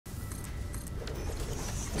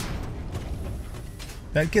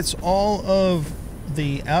That gets all of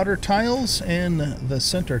the outer tiles and the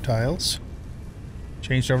center tiles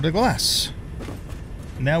changed over to glass.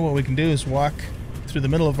 Now what we can do is walk through the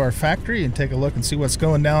middle of our factory and take a look and see what's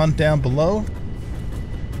going down below.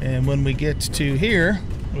 And when we get to here,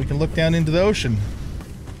 we can look down into the ocean.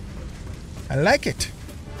 I like it.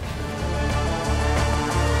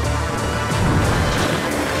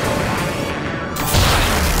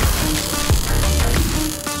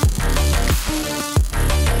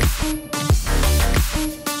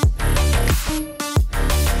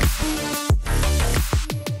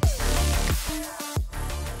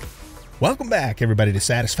 Welcome back, everybody, to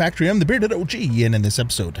Satisfactory. I'm the Bearded OG, and in this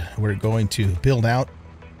episode, we're going to build out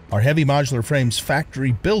our heavy modular frames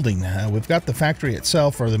factory building. We've got the factory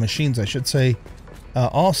itself, or the machines, I should say,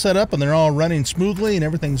 all set up, and they're all running smoothly, and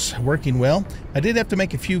everything's working well. I did have to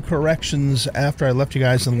make a few corrections after I left you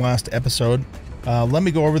guys in the last episode. Let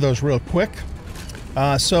me go over those real quick.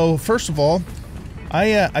 So, first of all,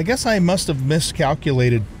 I guess I must have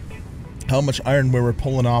miscalculated how much iron we were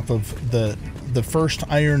pulling off of the first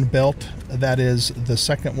iron belt, that is the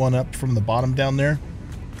second one up from the bottom down there,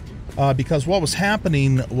 because what was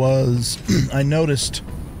happening was I noticed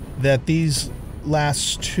that these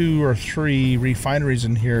last 2 or 3 refineries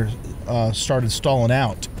in here started stalling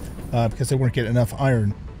out because they weren't getting enough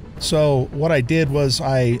iron. So what I did was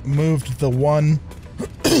I moved the one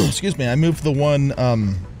excuse me, I moved the one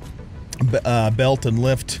belt and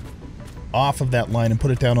lift off of that line and put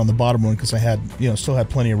it down on the bottom one because I had, still had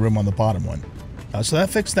plenty of room on the bottom one. So that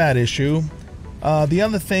fixed that issue. The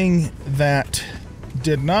other thing that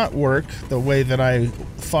did not work the way that I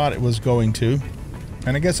thought it was going to,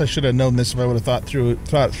 and I guess I should have known this if I would have thought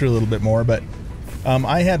it through a little bit more, but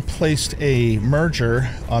I had placed a merger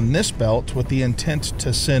on this belt with the intent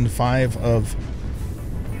to send 5 of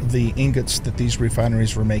the ingots that these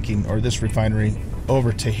refineries were making, or this refinery,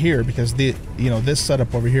 over to here, because this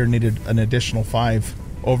setup over here needed an additional 5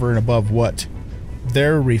 over and above what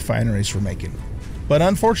their refineries were making. But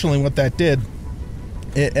unfortunately, what that did,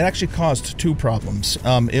 it actually caused 2 problems.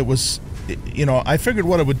 I figured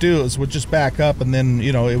what it would do is would just back up, and then,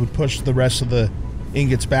 it would push the rest of the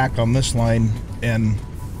ingots back on this line, and,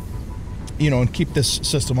 and keep this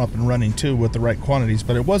system up and running too with the right quantities.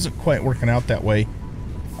 But it wasn't quite working out that way.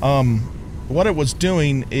 What it was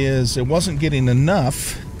doing is it wasn't getting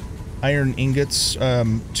enough iron ingots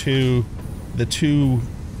to the 2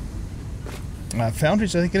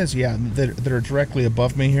 foundries, I think it is, yeah, that are directly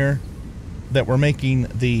above me here, that were making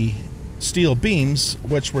the steel beams,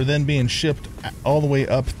 which were then being shipped all the way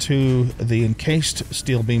up to the encased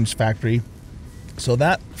steel beams factory. So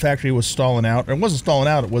that factory was stalling out. It wasn't stalling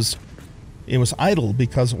out, it was idle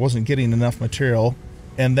because it wasn't getting enough material,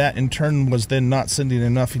 and that in turn was then not sending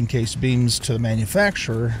enough encased beams to the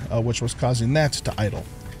manufacturer, which was causing that to idle.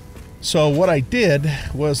 So what I did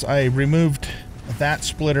was I removed that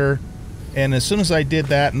splitter. And as soon as I did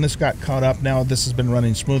that, and this got caught up, now this has been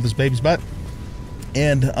running smooth as baby's butt.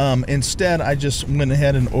 And instead, I just went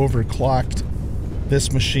ahead and overclocked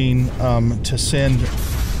this machine to send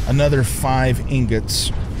another 5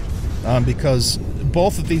 ingots, because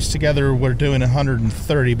both of these together were doing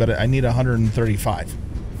 130, but I need 135.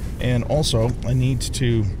 And also, I need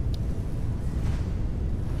to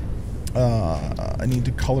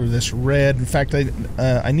color this red. In fact,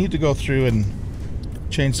 I need to go through and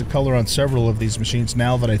change the color on several of these machines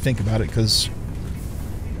now that I think about it, because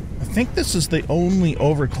I think this is the only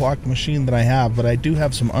overclocked machine that I have, but I do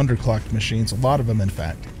have some underclocked machines, a lot of them in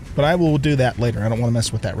fact. But I will do that later. I don't want to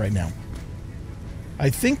mess with that right now. I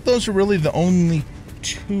think those are really the only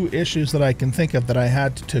 2 issues that I can think of that I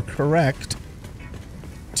had to correct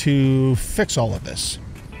to fix all of this.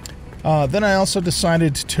 Then I also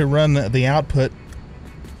decided to run the output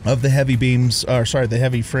of the heavy beams, or sorry, the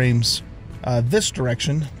heavy frames, this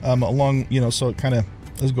direction, along, so it kind of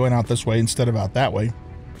is going out this way instead of out that way.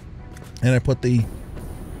 And I put the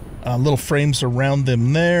little frames around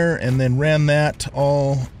them there, and then ran that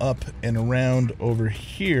all up and around over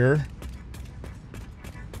here,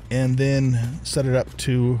 and then set it up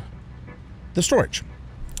to the storage.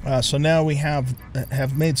 So now we have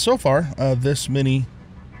made so far this many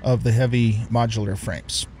of the heavy modular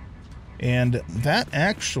frames. And that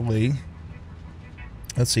actually,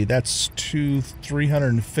 let's see, that's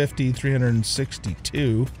 350,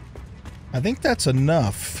 362. I think that's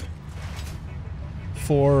enough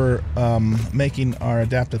for making our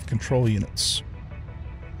adaptive control units.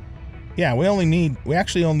 Yeah, we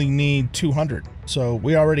actually only need 200, so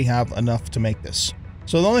we already have enough to make this.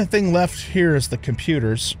 So the only thing left here is the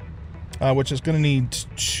computers, which is going to need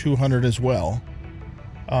 200 as well.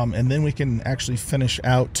 And then we can actually finish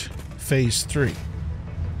out phase 3.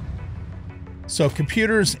 So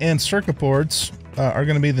computers and circuit boards are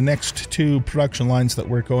going to be the next two production lines that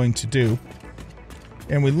we're going to do.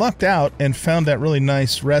 And we lucked out and found that really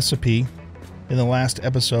nice recipe in the last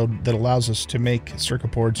episode that allows us to make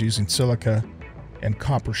circuit boards using silica and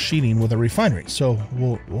copper sheeting with a refinery. So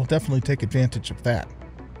we'll definitely take advantage of that.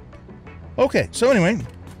 Okay, so anyway,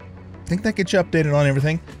 I think that gets you updated on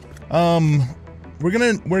everything.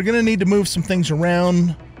 We're gonna need to move some things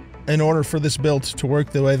around in order for this build to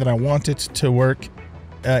work the way that I want it to work,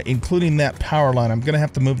 including that power line. I'm gonna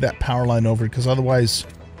have to move that power line over because otherwise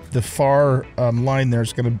the far line there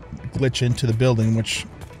is gonna glitch into the building, which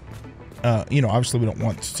you know, obviously we don't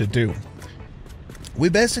want to do. We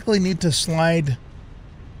basically need to slide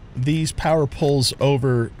these power poles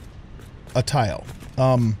over a tile,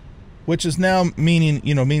 which is now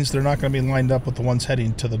means they're not going to be lined up with the ones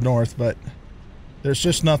heading to the north, but there's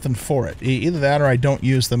just nothing for it. Either that or I don't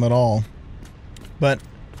use them at all. But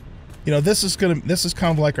you know, this is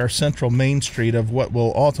kind of like our central main street of what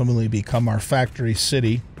will ultimately become our factory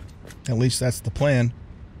city. At least that's the plan.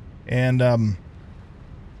 And I'm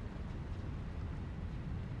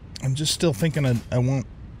just still thinking I want,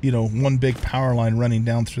 you know, one big power line running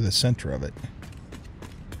down through the center of it.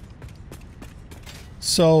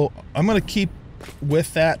 So I'm going to keep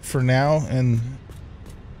with that for now, and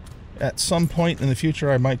at some point in the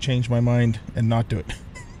future I might change my mind and not do it.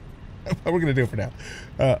 But we're going to do it for now.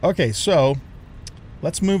 Okay, so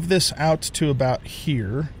let's move this out to about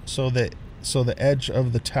here, so the edge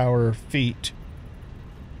of the tower feet.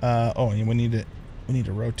 Oh, and we need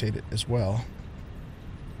to rotate it as well.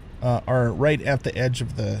 Are right at the edge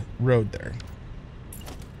of the road there.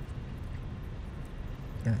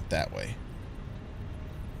 Turn it that way.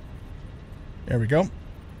 There we go.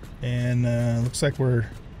 And looks like we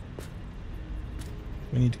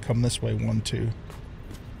need to come this way 1, 2.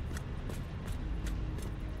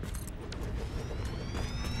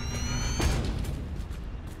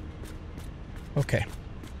 Okay.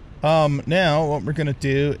 Now what we're gonna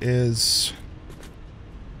do is,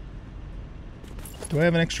 do I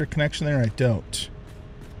have an extra connection there? I don't.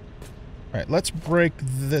 All right, let's break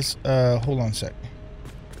this. Hold on a sec.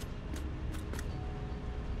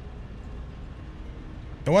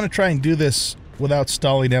 I want to try and do this without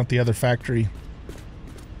stalling out the other factory.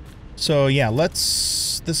 So yeah,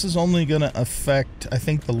 this is only going to affect, I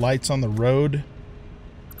think, the lights on the road.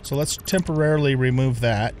 So let's temporarily remove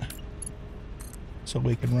that, so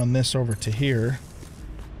we can run this over to here.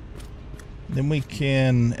 Then we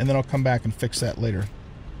can, and then I'll come back and fix that later.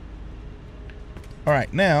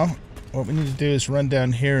 Alright, now what we need to do is run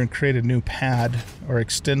down here and create a new pad, or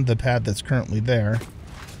extend the pad that's currently there.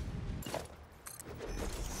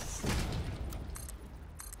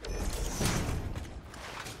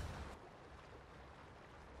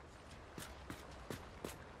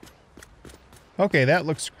 Okay, that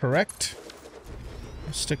looks correct.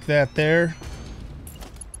 We'll stick that there,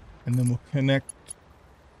 and then we'll connect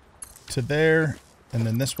to there, and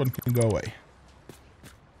then this one can go away.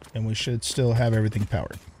 And we should still have everything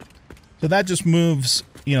powered. So that just moves,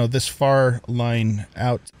 you know, this far line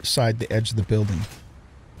outside the edge of the building.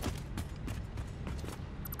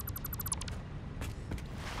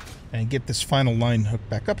 And get this final line hooked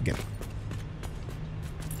back up again.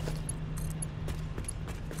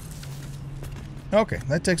 Okay,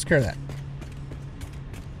 that takes care of that.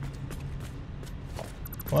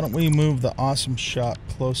 Why don't we move the awesome shop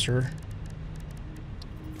closer?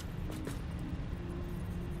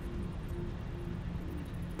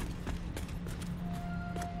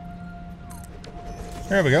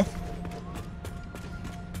 There we go.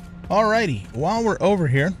 Alrighty, while we're over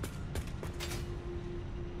here, I'm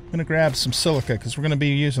going to grab some silica because we're going to be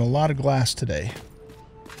using a lot of glass today.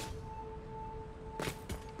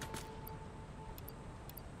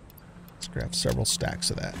 Let's grab several stacks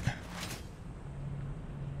of that.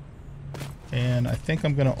 And I think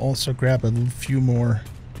I'm going to also grab a few more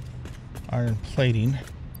iron plating.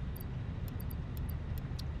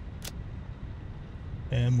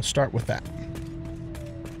 And we'll start with that.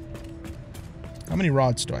 How many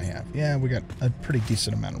rods do I have? Yeah, we got a pretty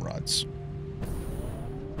decent amount of rods.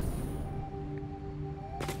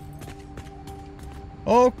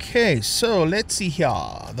 Okay, so let's see here.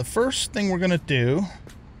 The first thing we're going to do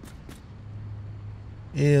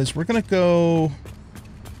is we're going to go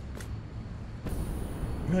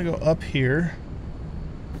up here.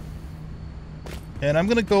 And I'm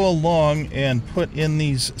going to go along and put in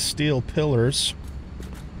these steel pillars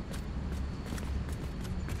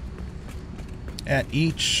at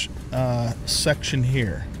each section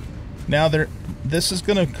here. Now this is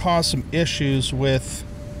going to cause some issues with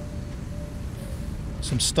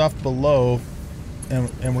some stuff below,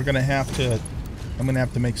 and we're going to have to I'm going to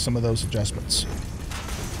have to make some of those adjustments.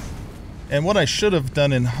 And what I should have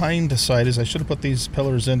done in hindsight is I should have put these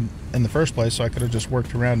pillars in the first place, so I could have just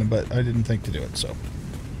worked around them, but I didn't think to do it, so.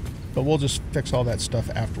 But we'll just fix all that stuff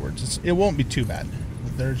afterwards. It won't be too bad.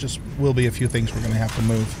 There just will be a few things we're going to have to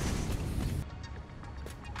move.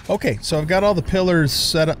 Okay, so I've got all the pillars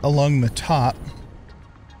set along the top.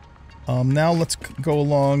 Now let's go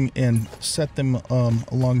along and set them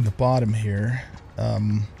along the bottom here.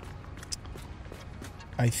 I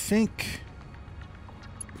think...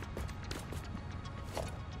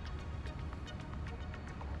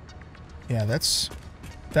 Yeah, that's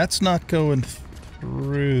not going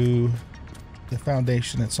through the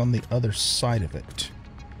foundation. It's on the other side of it,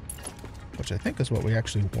 which I think is what we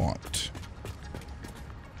actually want.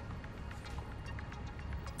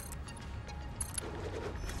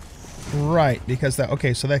 Right, because that...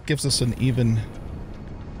 Okay, so that gives us an even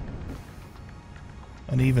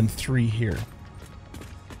 3 here.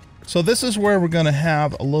 So this is where we're going to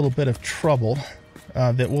have a little bit of trouble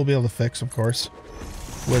that we'll be able to fix, of course,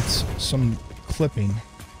 with some clipping.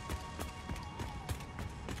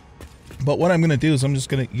 But what I'm going to do is I'm just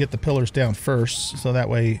going to get the pillars down first, so that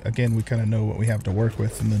way, again, we kind of know what we have to work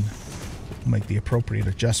with, and then we'll make the appropriate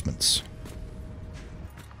adjustments.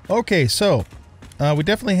 Okay, so we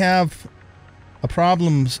definitely have a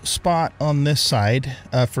problem spot on this side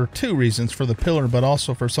for 2 reasons, for the pillar, but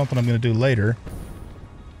also for something I'm going to do later.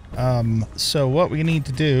 So what we need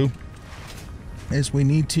to do is we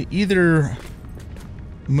need to either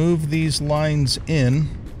move these lines in,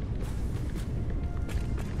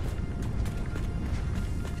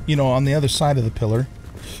 you know, on the other side of the pillar,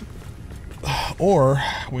 or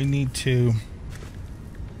we need to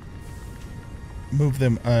move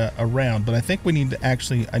them around. But I think we need to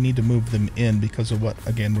actually, I need to move them in because of what,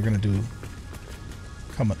 again, we're going to do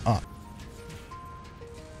coming up.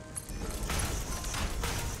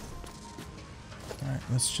 All right,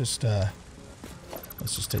 let's just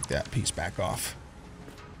take that piece back off.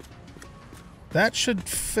 That should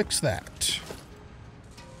fix that.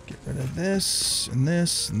 Get rid of this and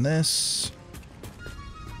this and this.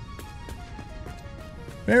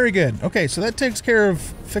 Very good. Okay, so that takes care of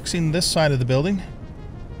fixing this side of the building.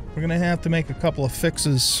 We're going to have to make a couple of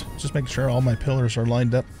fixes, just making sure all my pillars are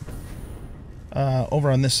lined up over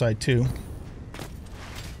on this side too.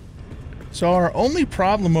 So our only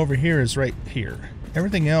problem over here is right here.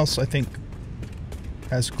 Everything else, I think,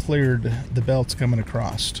 has cleared the belts coming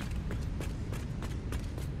across.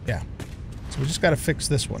 Yeah. So we just got to fix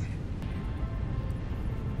this one.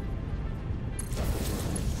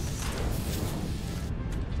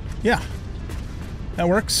 Yeah. That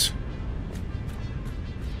works.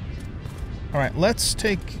 Alright, let's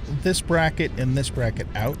take this bracket and this bracket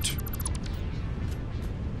out.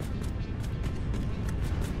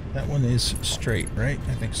 That one is straight, right?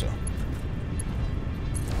 I think so.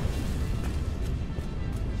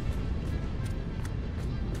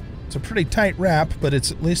 It's a pretty tight wrap, but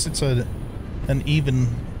it's at least it's an even,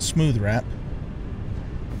 smooth wrap.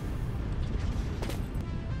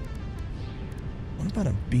 What about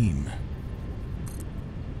a beam?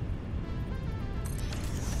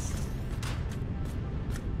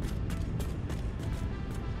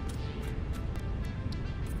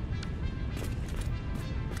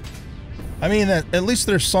 I mean, at least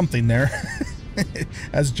there's something there.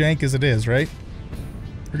 As jank as it is, right?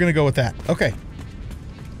 We're gonna go with that. Okay.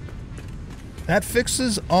 That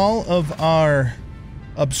fixes all of our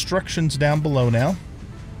obstructions down below now.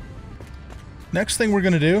 Next thing we're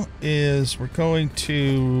going to do is I'm going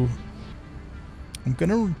to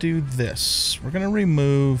do this. We're going to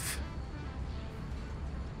remove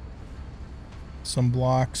some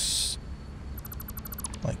blocks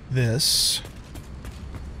like this.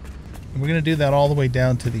 And we're going to do that all the way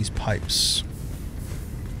down to these pipes.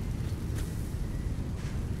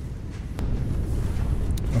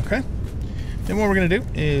 Okay. Then what we're going to do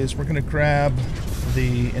is we're going to grab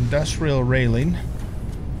the industrial railing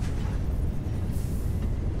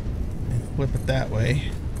and flip it that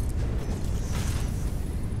way.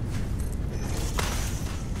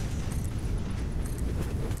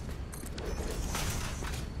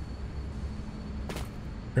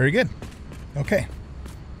 Very good. Okay.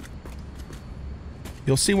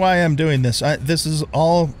 You'll see why I'm doing this. This is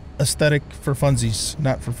all aesthetic for funsies,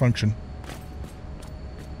 not for function.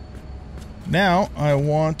 Now I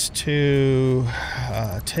want to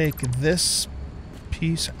take this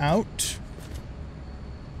piece out,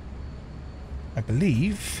 I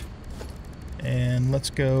believe, and let's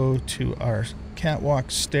go to our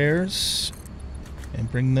catwalk stairs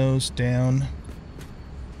and bring those down.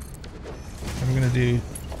 And we're going to do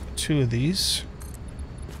 2 of these.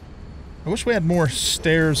 I wish we had more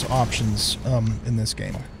stairs options in this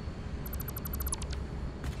game.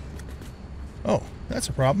 Oh, that's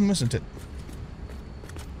a problem, isn't it?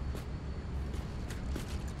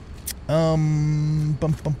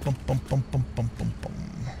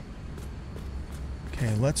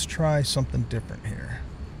 Okay, let's try something different here.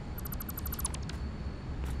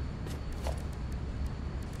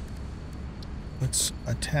 Let's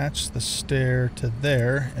attach the stair to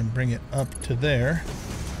there and bring it up to there.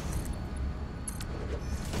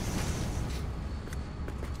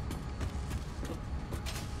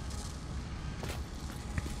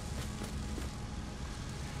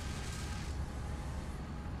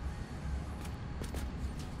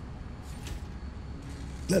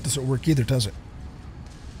 That doesn't work either, does it?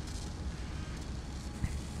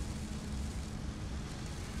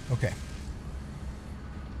 Okay.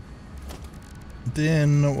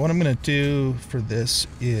 Then what I'm going to do for this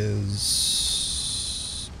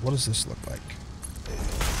is... What does this look like?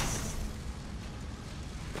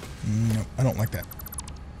 No, I don't like that.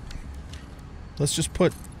 Let's just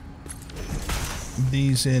put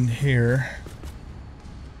these in here.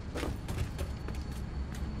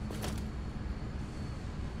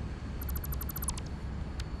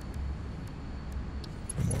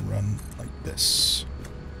 And we'll run like this.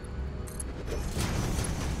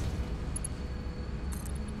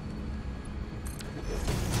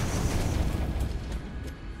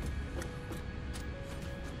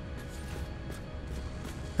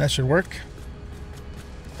 That should work.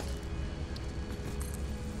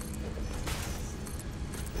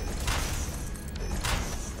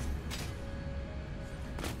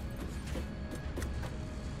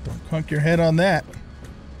 Don't clunk your head on that.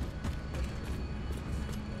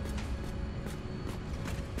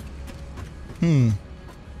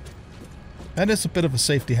 That is a bit of a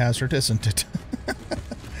safety hazard, isn't it?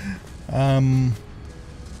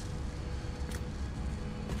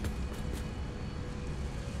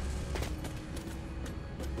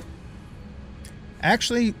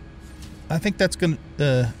 Actually, I think that's gonna...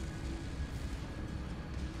 Here,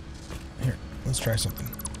 let's try something.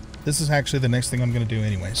 This is actually the next thing I'm gonna do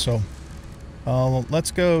anyway, so...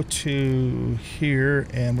 let's go to here,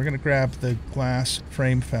 and we're gonna grab the glass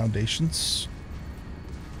frame foundations.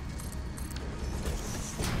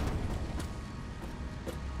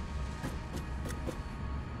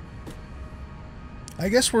 I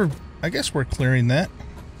guess we're clearing that.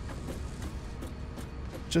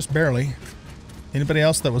 Just barely. Anybody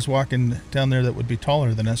else that was walking down there that would be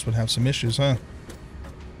taller than us would have some issues, huh?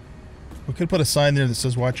 We could put a sign there that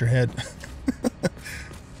says watch your head.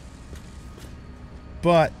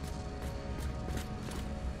 But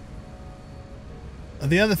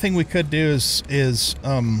the other thing we could do is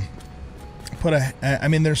put a... I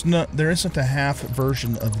mean, there isn't a half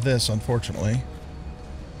version of this, unfortunately.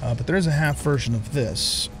 But there is a half version of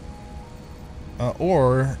this.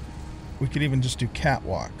 Or we could even just do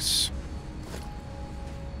catwalks.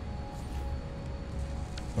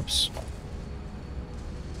 Oops.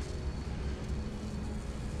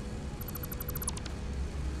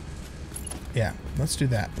 Yeah, let's do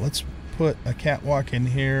that. Let's put a catwalk in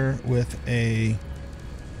here with a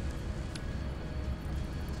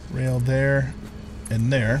rail there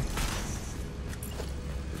and there.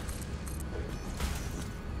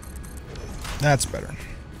 That's better.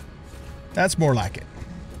 That's more like it.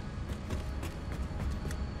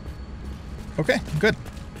 Okay, good.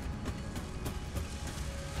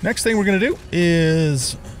 Next thing we're going to do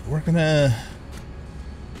is we're going to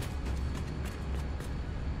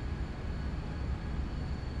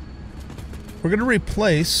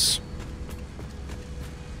replace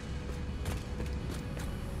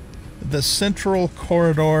the central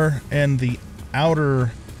corridor and the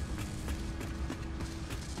outer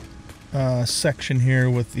section here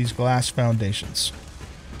with these glass foundations.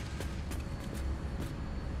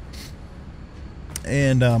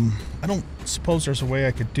 And I don't suppose there's a way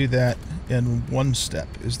I could do that in one step,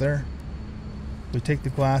 is there? We take the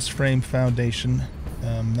glass frame foundation,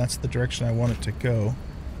 that's the direction I want it to go,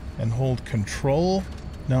 and hold control.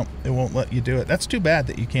 No, it won't let you do it. That's too bad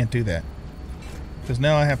that you can't do that, because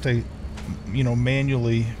now I have to, you know,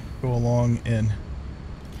 manually go along, and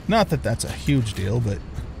not that that's a huge deal, but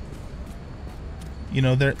you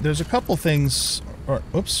know, there's a couple things, or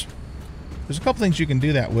oops, there's a couple things you can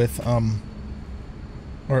do that with,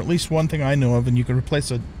 or at least one thing I know of, and you can replace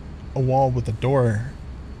a wall with a door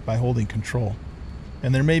by holding control.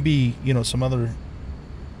 And there may be, you know, some other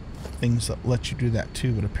things that let you do that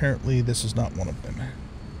too, but apparently this is not one of them.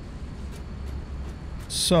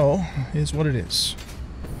 So, here's what it is.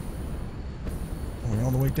 Are we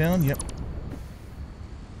all the way down? Yep.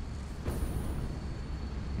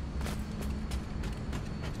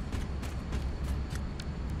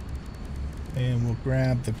 And we'll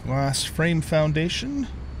grab the glass frame foundation.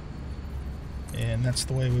 And that's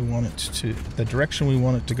the way we want it to, the direction we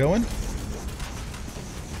want it to go in.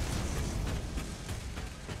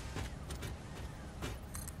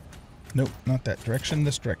 Nope, not that direction,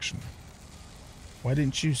 this direction. Why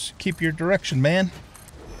didn't you keep your direction, man?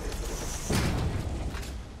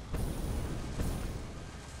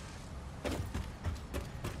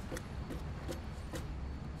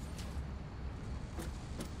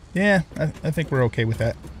 Yeah, I think we're okay with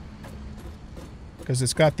that. Because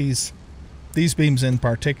it's got these beams in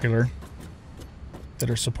particular that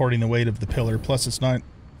are supporting the weight of the pillar. Plus it's not...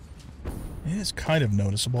 It is kind of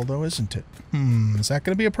noticeable though, isn't it? Is that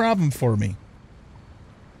going to be a problem for me?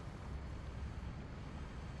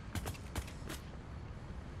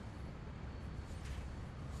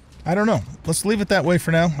 I don't know. Let's leave it that way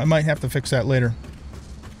for now. I might have to fix that later.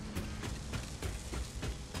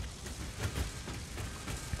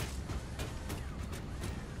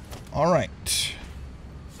 Alright.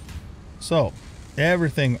 So,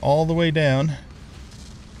 everything all the way down,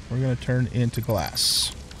 we're going to turn into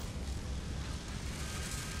glass.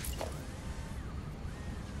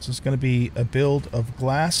 This is going to be a build of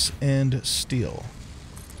glass and steel.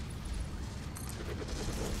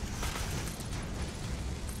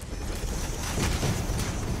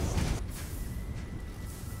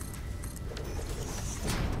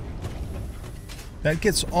 That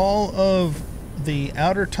gets all of the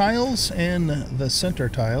outer tiles and the center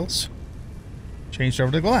tiles changed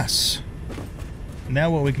over to glass. Now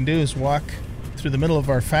what we can do is walk through the middle of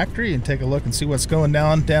our factory and take a look and see what's going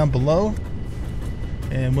on down below.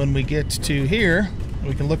 And when we get to here,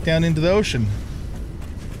 we can look down into the ocean.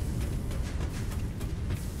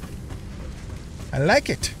 I like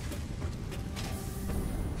it.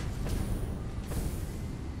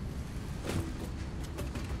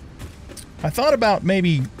 I thought about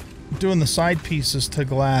maybe doing the side pieces to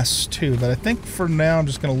glass too, but I think for now I'm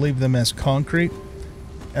just going to leave them as concrete.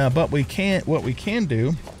 But what we can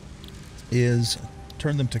do is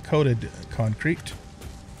turn them to coated concrete.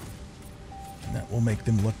 And that will make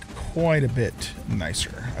them look quite a bit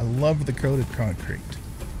nicer. I love the coated concrete.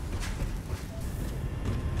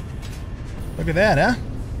 Look at that, huh?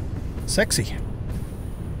 Sexy.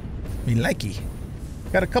 Me likey.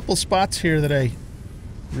 Got a couple spots here that I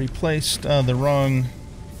replaced the wrong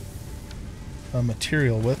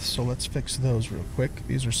material with, so let's fix those real quick.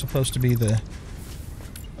 These are supposed to be the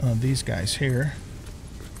these guys here.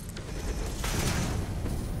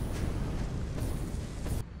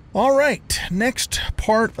 All right, next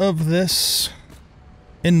part of this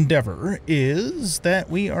endeavor is that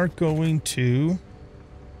we are going to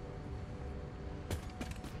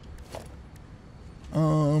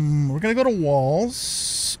we're going to go to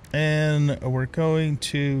walls, and we're going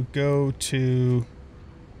to go to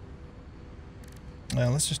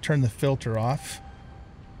let's just turn the filter off.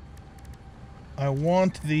 I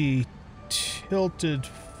want the tilted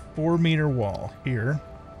 4-meter wall here.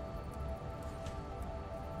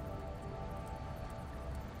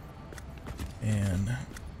 And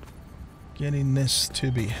getting this to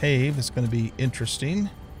behave is going to be interesting.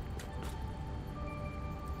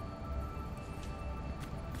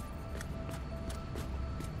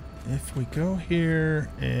 If we go here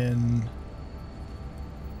and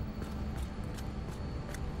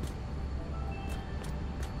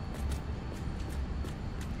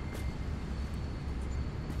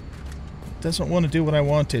it doesn't want to do what I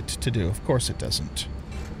want it to do. Of course it doesn't.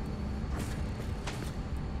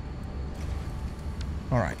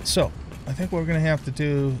 Alright, so I think what we're going to have to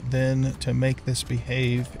do then to make this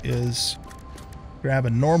behave is grab a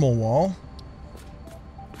normal wall.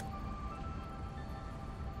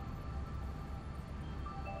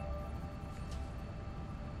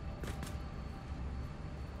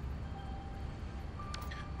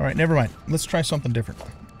 Alright, never mind. Let's try something different.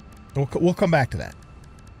 We'll come back to that.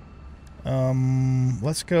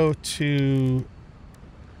 Let's go to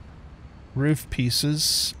roof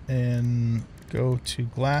pieces and go to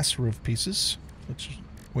glass roof pieces, which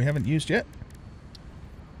we haven't used yet.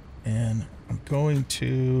 And I'm going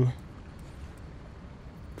to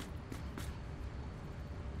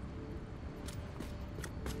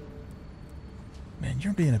man,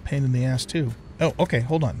 you're being a pain in the ass too. Oh, okay,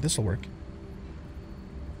 hold on. This'll work.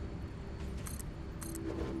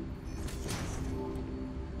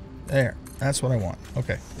 There. That's what I want.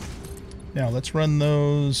 Okay. Now let's run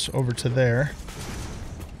those over to there.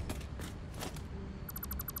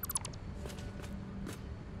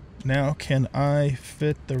 Now can I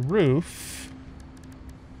fit the roof?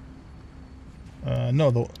 No,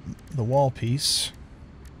 the wall piece.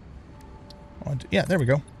 Yeah, there we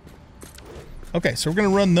go. Okay, so we're going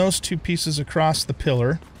to run those two pieces across the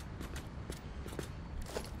pillar.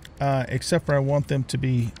 Except for I want them to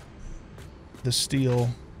be the steel.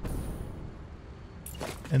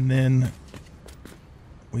 And then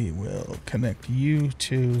we will connect you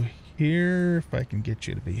to here, if I can get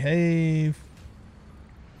you to behave.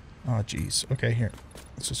 Oh, geez. Okay, here.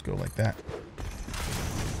 Let's just go like that.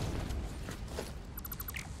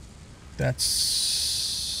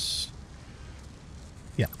 That's...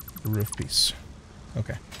 yeah, the roof piece.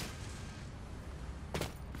 Okay.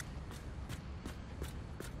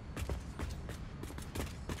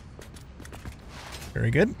 Very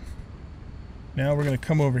good. Now we're going to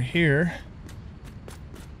come over here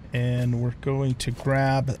and we're going to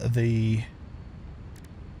grab the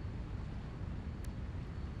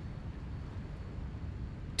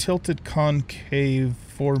tilted concave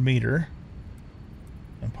 4 meter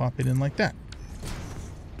and pop it in like that.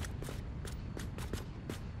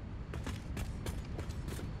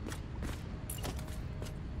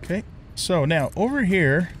 Okay, so now over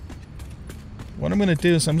here, what I'm going to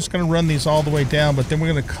do is I'm just going to run these all the way down, but then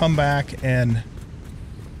we're going to come back and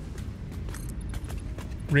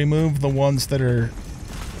remove the ones that are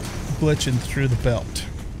glitching through the belt.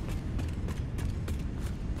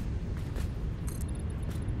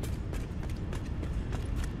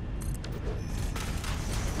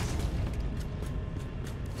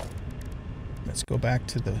 Let's go back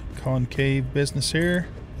to the concave business here.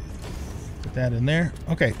 Put that in there.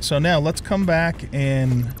 Okay, so now let's come back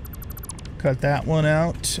and cut that one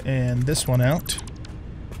out and this one out.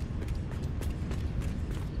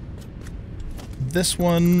 This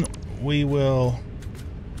one we will...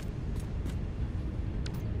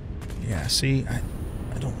 yeah, see, I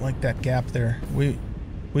don't like that gap there. We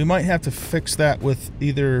might have to fix that with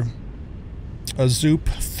either a zoop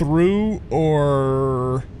through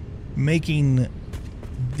or making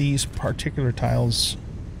these particular tiles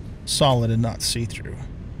solid and not see-through.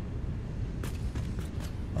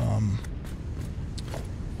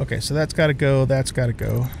 Okay, so that's got to go, that's got to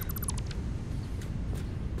go.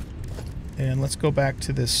 And let's go back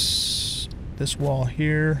to this wall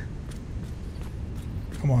here.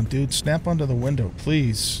 Come on, dude, snap onto the window,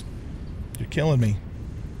 please. You're killing me.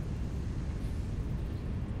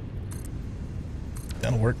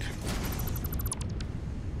 That'll work.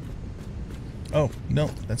 Oh, no,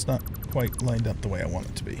 that's not quite lined up the way I want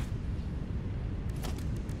it to be.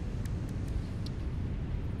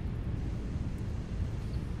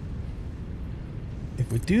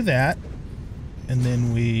 If we do that, and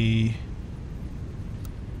then we...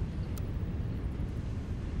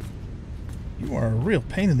 you are a real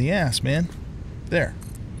pain in the ass, man. There.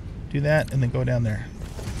 Do that, and then go down there.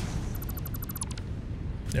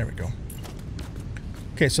 There we go.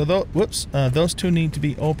 Okay, so those two need to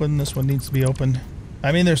be open. This one needs to be open.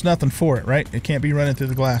 I mean, there's nothing for it, right? It can't be running through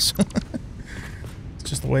the glass. It's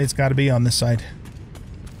just the way it's got to be on this side.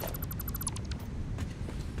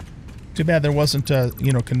 Too bad there wasn't,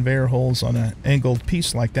 you know, conveyor holes on an angled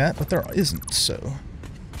piece like that, but there isn't, so.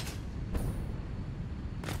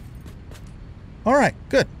 All right,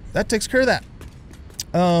 good. That takes care of that.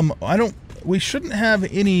 We shouldn't have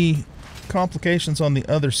any complications on the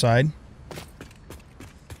other side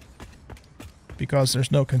because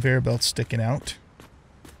there's no conveyor belt sticking out.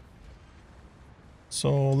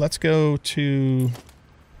 So let's go to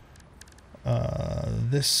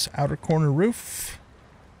this outer corner roof.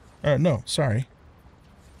 No, sorry.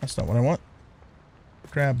 That's not what I want.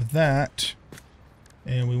 Grab that.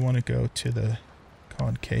 And we want to go to the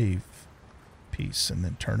concave piece and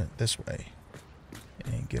then turn it this way.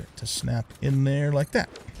 And get it to snap in there like that.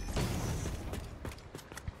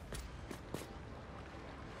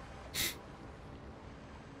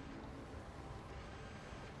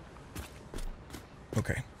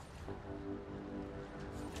 Okay.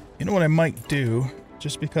 You know what I might do,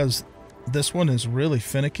 just because this one is really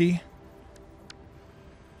finicky,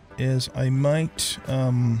 is I might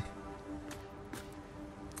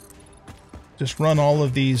just run all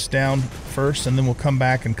of these down first, and then we'll come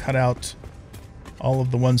back and cut out all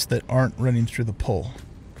of the ones that aren't running through the pole.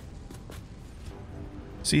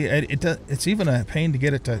 See, it's even a pain to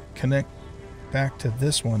get it to connect back to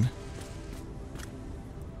this one.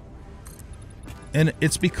 And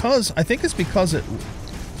it's because, I think it's because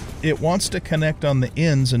it wants to connect on the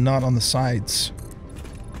ends and not on the sides.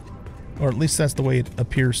 Or at least that's the way it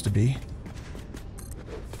appears to be.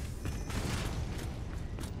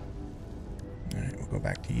 Alright, we'll go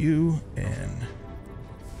back to you and...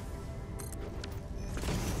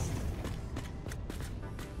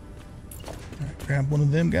 alright, grab one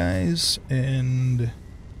of them guys and...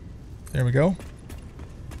 there we go.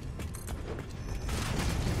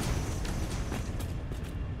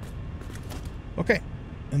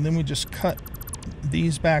 And then we just cut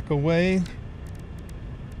these back away.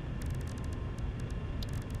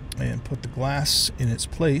 And put the glass in its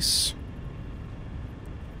place.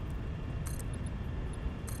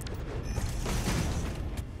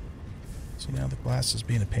 See, now the glass is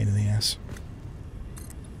being a pain in the ass.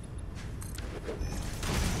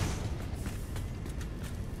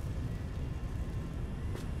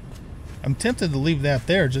 I'm tempted to leave that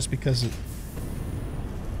there just because it,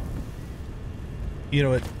 you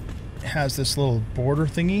know, it has this little border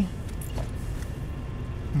thingy.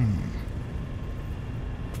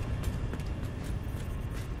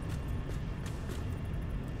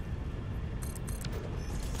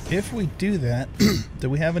 If we do that, do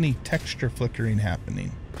we have any texture flickering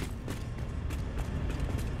happening?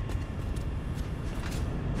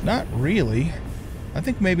 Not really. I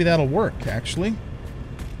think maybe that'll work, actually.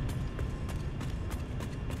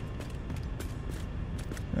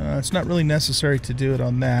 It's not really necessary to do it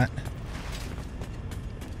on that.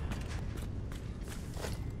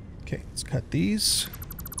 Okay, let's cut these.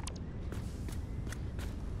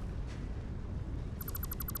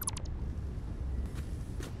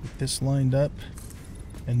 Get this lined up.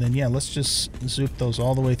 And then, yeah, let's just zoop those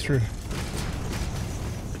all the way through.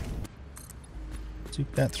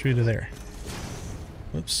 Zoop that through to there.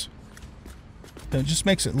 Whoops. It just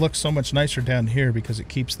makes it look so much nicer down here because it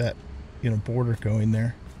keeps that, you know, border going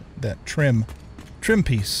there. That trim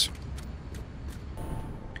piece.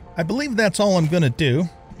 I believe that's all I'm going to do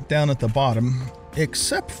down at the bottom,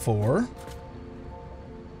 except for,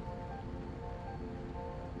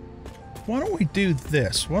 why don't we do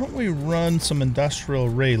this? Why don't we run some industrial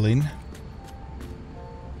railing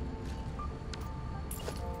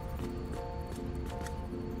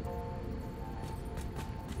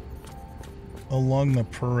along the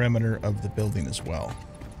perimeter of the building as well.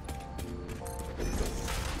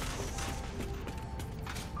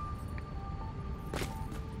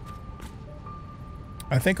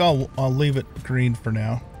 I think I'll leave it green for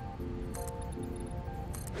now.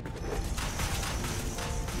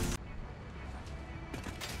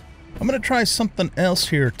 I'm going to try something else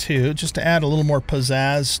here too, just to add a little more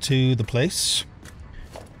pizzazz to the place.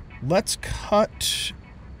 Let's cut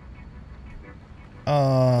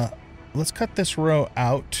this row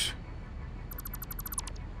out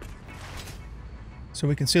so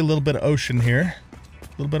we can see a little bit of ocean here, a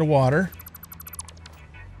little bit of water.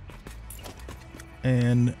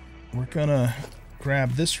 And we're gonna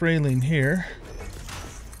grab this railing here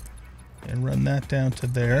and run that down to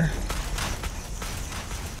there.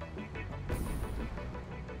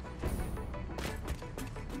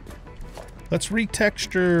 Let's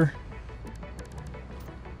retexture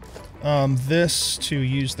this to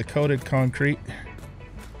use the coated concrete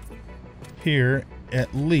here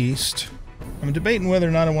at least. I'm debating whether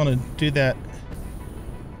or not I want to do that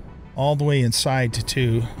all the way inside to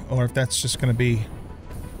 2, or if that's just going to be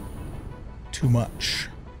too much.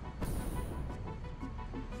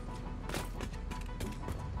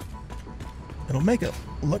 It'll make it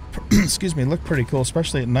look, excuse me, look pretty cool,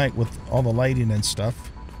 especially at night with all the lighting and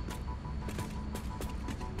stuff.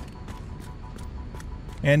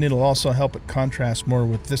 And it'll also help it contrast more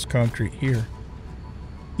with this concrete here.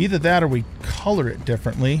 Either that or we color it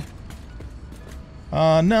differently.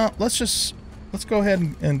 No, let's go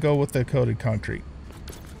ahead and go with the coated concrete.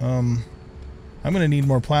 I'm going to need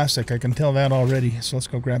more plastic. I can tell that already. So let's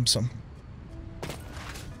go grab some.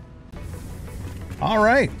 All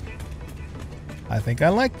right. I think I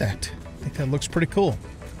like that. I think that looks pretty cool.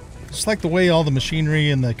 Just like the way all the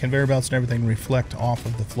machinery and the conveyor belts and everything reflect off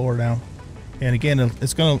of the floor now. And again, I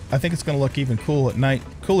think it's gonna look even cooler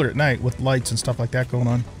at night with lights and stuff like that going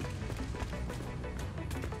on.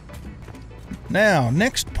 Now,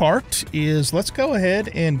 next part is let's go ahead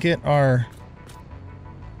and get our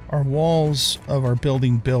walls of our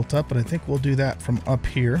building built up, but I think we'll do that from up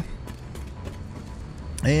here.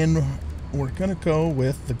 And we're gonna go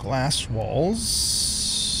with the glass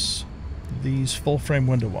walls, these full frame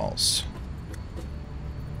window walls.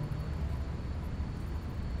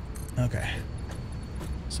 Okay.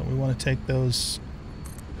 So we want to take those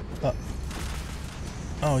up.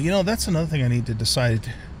 Oh, you know, that's another thing I need to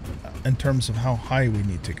decide in terms of how high we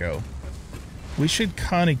need to go. We should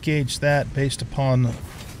kind of gauge that based upon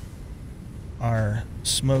our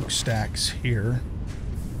smokestacks here.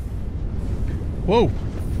 Whoa!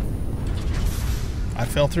 I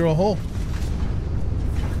fell through a hole.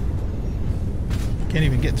 Can't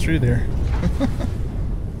even get through there.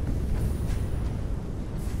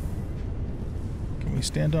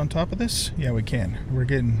 Stand on top of this? Yeah, we can.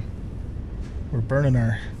 We're burning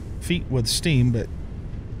our feet with steam, but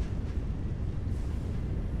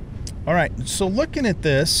All right, so looking at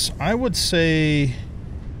this, I would say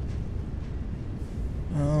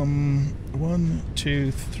 1,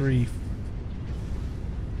 2, 3,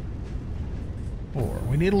 4.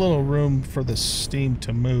 We need a little room for the steam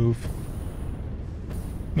to move.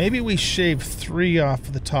 Maybe we shave 3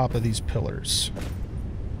 off the top of these pillars.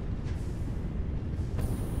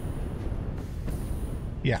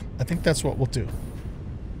 Yeah, I think that's what we'll do.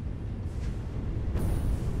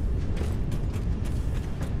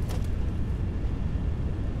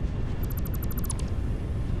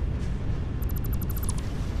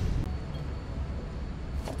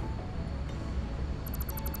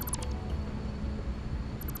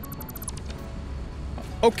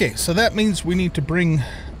 Okay, so that means we need to bring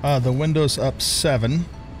the windows up 7.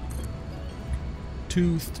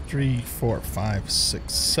 2, 3, 4, 5,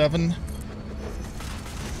 6, 7.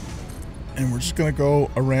 And we're just going to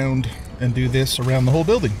go around and do this around the whole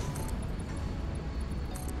building.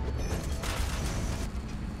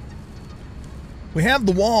 We have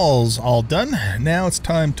the walls all done. Now it's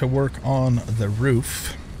time to work on the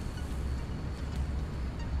roof.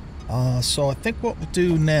 So I think what we'll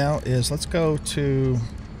do now is let's go to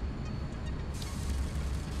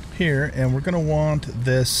here, and we're going to want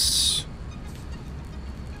this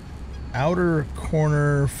outer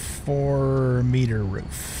corner 4-meter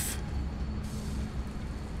roof.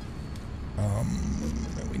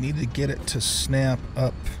 We need to get it to snap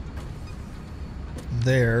up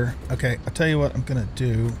there. Okay, I'll tell you what I'm going to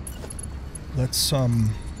do. Let's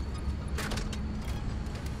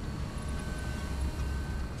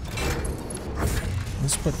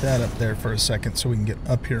let's put that up there for a second so we can get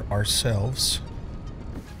up here ourselves.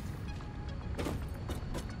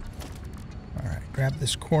 All right, grab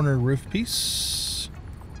this corner roof piece.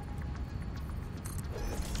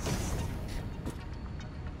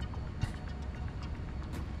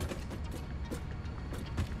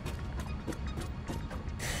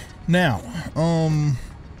 Now,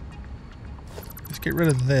 let's get rid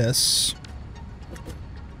of this.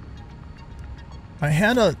 I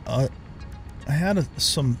had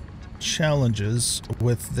some challenges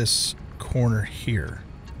with this corner here,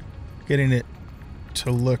 getting it to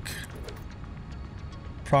look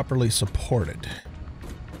properly supported.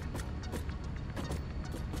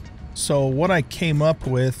 So what I came up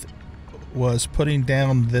with was putting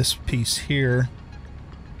down this piece here,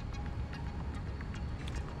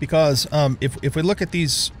 because if we look at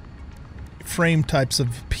these frame types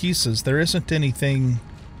of pieces, there isn't anything,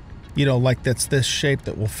 you know, like that's this shape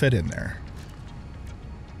that will fit in there.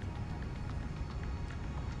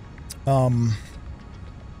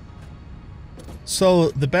 So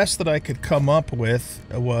the best that I could come up with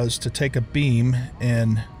was to take a beam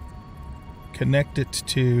and connect it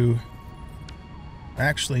to...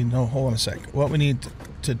 Actually, no, hold on a sec. What we need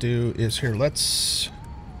to do is here, let's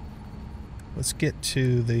get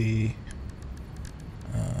to the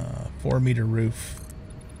 4-meter roof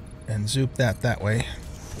and zoop that way.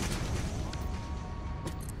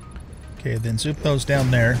 Okay, then zoop those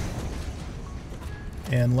down there.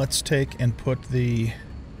 And let's take and put the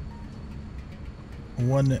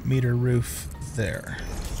 1-meter roof there.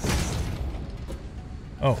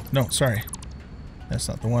 Oh, no, sorry. That's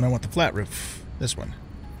not the one. I want the flat roof. This one.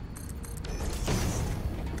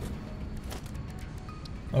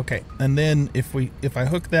 Okay, and then if I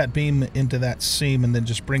hook that beam into that seam and then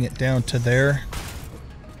just bring it down to there,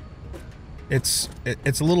 it's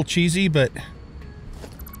a little cheesy, but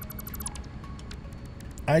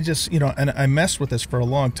I just, you know, and I messed with this for a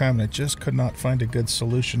long time and I just could not find a good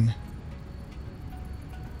solution.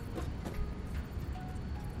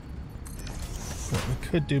 What we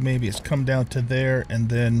could do maybe is come down to there and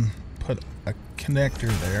then put a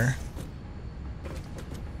connector there.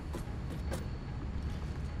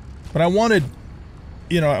 But I wanted,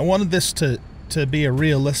 you know, I wanted this to be a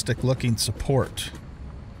realistic looking support.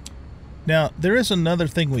 Now, there is another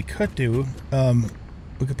thing we could do.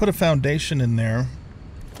 We could put a foundation in there,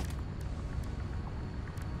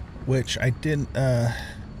 which I didn't,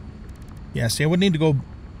 yeah, see, I would need to go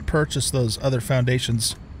purchase those other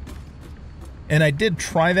foundations. And I did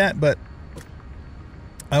try that, but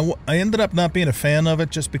I ended up not being a fan of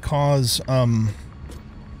it just because,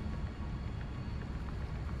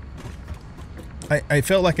 I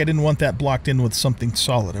felt like I didn't want that blocked in with something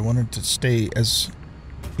solid. I wanted to stay as,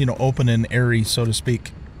 you know, open and airy, so to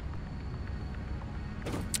speak.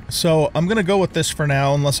 So I'm going to go with this for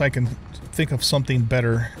now, unless I can think of something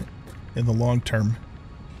better in the long term.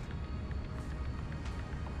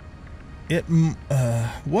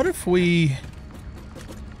 What if we...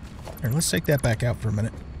 Here, let's take that back out for a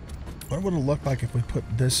minute. What would it look like if we put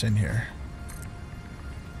this in here?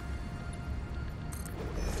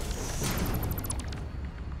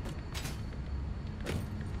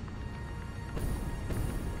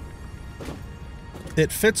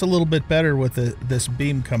 it fits a little bit better with this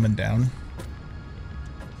beam coming down.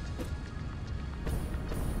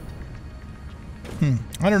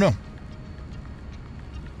 I don't know.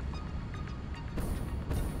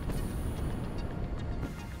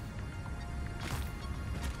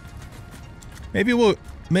 Maybe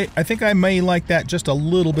I think I may like that just a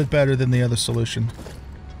little bit better than the other solution.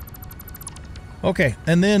 Okay,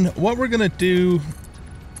 and then what we're going to do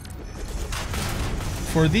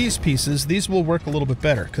for these pieces, these will work a little bit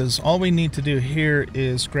better, because all we need to do here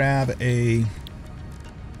is grab a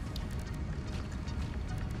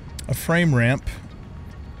frame ramp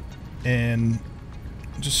and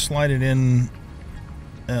just slide it in.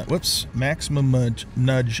 Whoops, maximum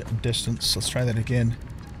nudge distance. Let's try that again.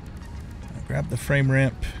 Grab the frame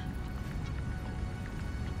ramp.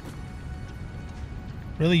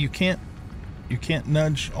 Really, you can't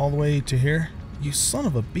nudge all the way to here? You son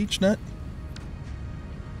of a beach nut.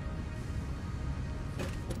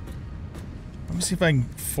 Let me see if I can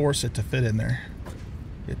force it to fit in there.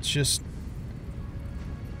 It's just...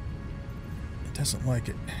 it doesn't like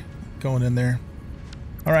it going in there.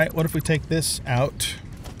 Alright, what if we take this out?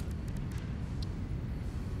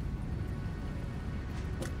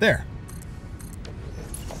 There.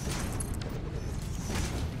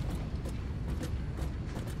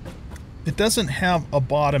 It doesn't have a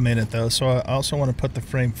bottom in it though, so I also want to put the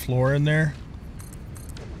frame floor in there.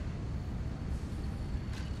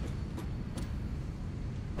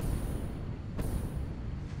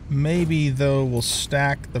 Maybe though we'll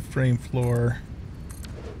stack the frame floor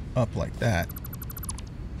up like that.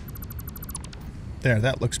 There,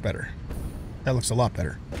 that looks better. That looks a lot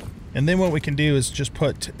better. And then what we can do is just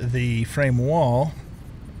put the frame wall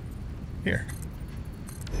here.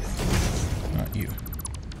 Not you.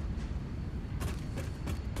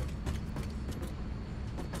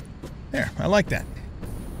 There, I like that.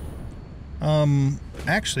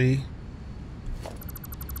 Actually,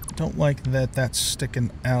 I don't like that that's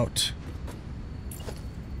sticking out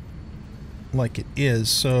like it is,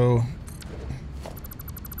 so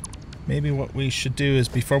maybe what we should do is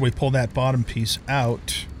before we pull that bottom piece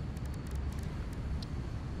out,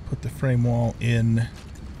 put the frame wall in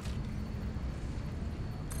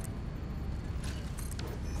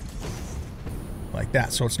like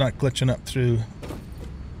that, so it's not glitching up through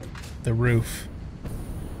the roof.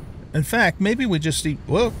 In fact, maybe we just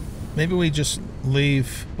maybe we just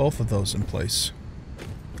leave both of those in place.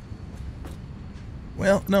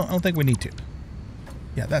 Well, no, I don't think we need to.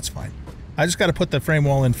 Yeah, that's fine. I just got to put the frame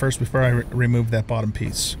wall in first before I remove that bottom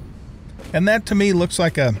piece. And that to me looks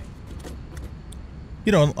like a,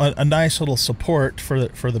 you know, a nice little support for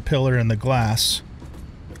the pillar and the glass.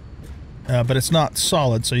 But it's not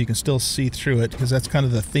solid, so you can still see through it, because that's kind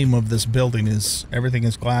of the theme of this building, is everything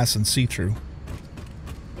is glass and see-through.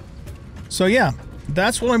 So yeah,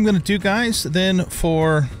 that's what I'm going to do, guys. Then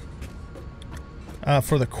for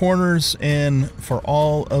the corners and for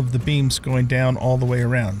all of the beams going down all the way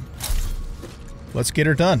around. Let's get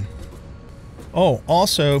her done. Oh,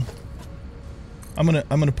 also, I'm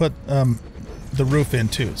gonna put the roof in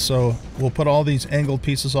too. So we'll put all these angled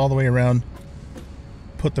pieces all the way around,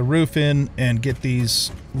 put the roof in, and get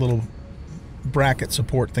these little bracket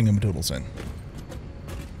support thingamadoodles in.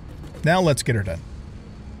 Now let's get her done.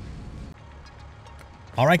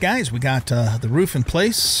 Alright guys, we got the roof in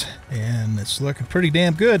place, and it's looking pretty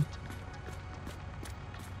damn good.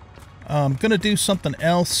 I'm gonna do something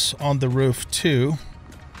else on the roof too.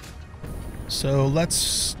 So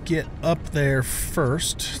let's get up there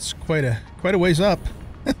first. It's quite a ways up.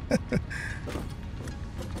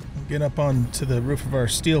 Get up onto the roof of our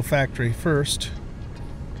steel factory first.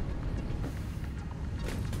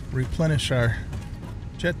 Replenish our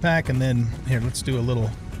jetpack, and then here, let's do a little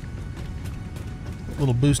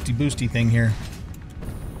boosty thing here.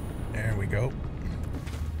 There we go.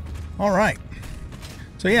 All right.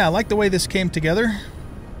 So yeah, I like the way this came together.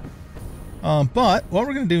 But what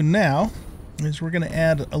we're going to do now is we're going to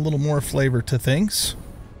add a little more flavor to things.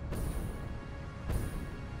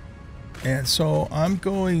 And so I'm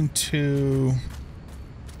going to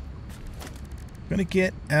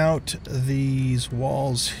get out these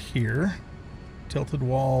walls here. Tilted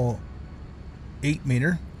wall 8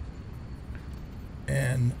 meter.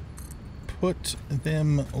 And put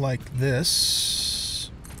them like this.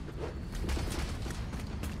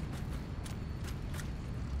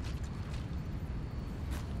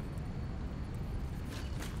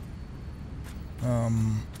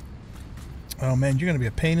 Oh man, you're going to be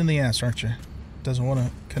a pain in the ass, aren't you? Doesn't want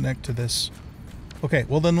to connect to this. Okay,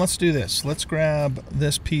 well then let's do this. Let's grab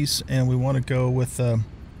this piece, and we want to go with a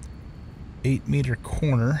 8 meter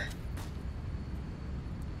corner.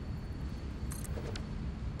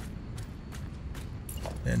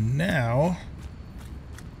 And now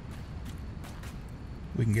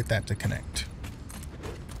we can get that to connect.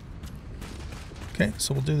 Okay,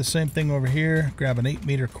 so we'll do the same thing over here. Grab an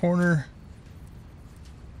 8-meter corner.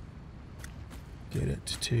 Get it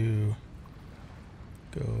to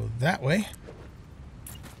go that way.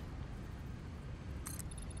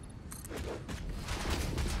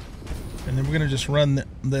 And then we're going to just run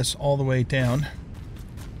this all the way down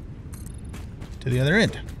to the other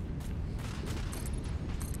end.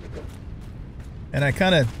 And I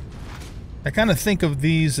kind of think of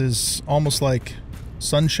these as almost like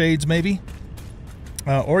sunshades, maybe.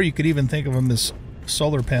 Or you could even think of them as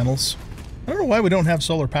solar panels. I don't know why we don't have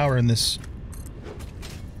solar power in this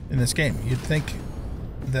game. You'd think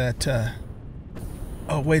that...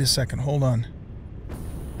 oh, wait a second. Hold on.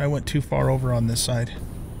 I went too far over on this side.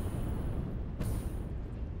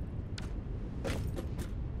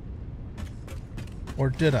 Or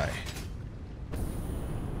did I?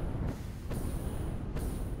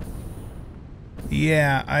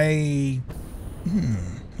 Yeah,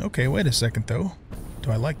 okay, wait a second, though.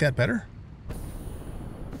 Do I like that better?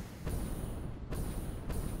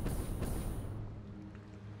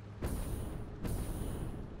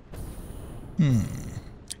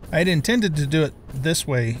 I'd intended to do it this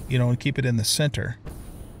way, you know, and keep it in the center.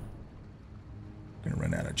 I'm gonna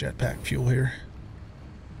run out of jetpack fuel here.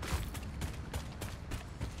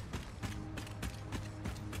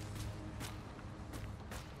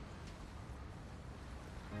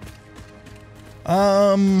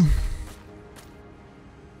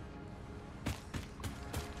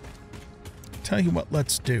 Tell you what,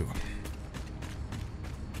 let's do.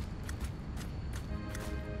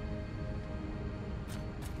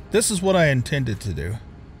 This is what I intended to do.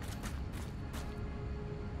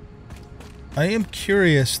 I am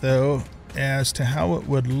curious, though, as to how it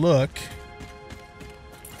would look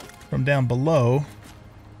from down below.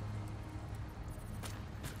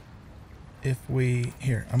 If we...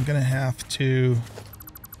 Here, I'm going to have to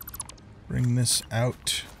bring this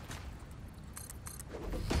out.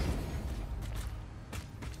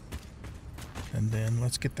 And then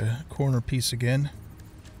let's get the corner piece again.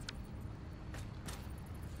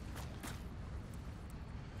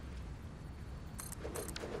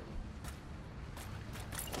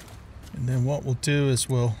 And then what we'll do is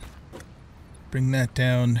we'll bring that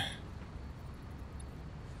down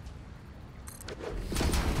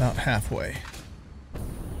about halfway.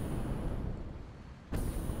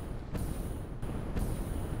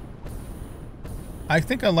 I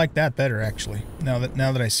think I like that better, actually, now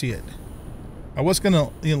that I see it. I was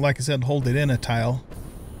gonna, you know, like I said, hold it in a tile,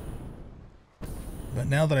 but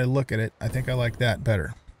now that I look at it, I think I like that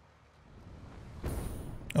better.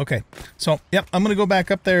 Okay, so yep, I'm gonna go back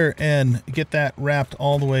up there and get that wrapped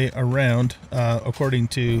all the way around according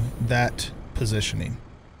to that positioning.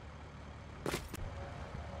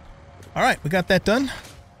 All right, we got that done.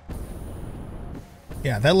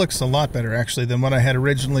 Yeah, that looks a lot better actually than what I had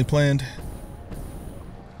originally planned.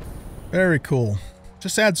 Very cool.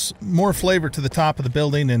 Just adds more flavor to the top of the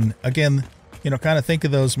building, and again, you know, kind of think of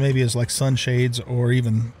those maybe as like sunshades or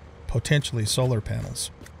even potentially solar panels.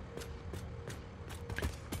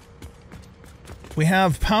 We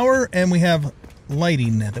have power and we have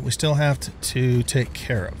lighting that we still have to take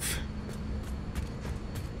care of.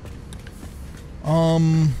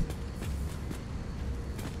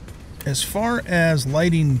 As far as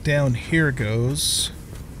lighting down here goes,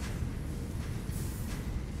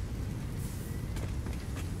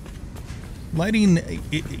 lighting,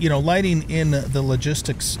 you know, lighting in the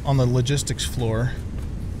logistics, on the logistics floor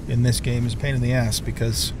in this game is a pain in the ass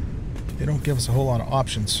because they don't give us a whole lot of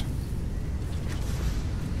options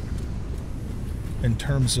in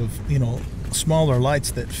terms of, you know, smaller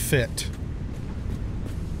lights that fit.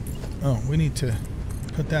 Oh, we need to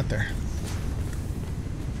put that there.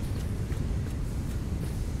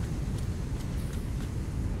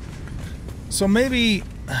 So maybe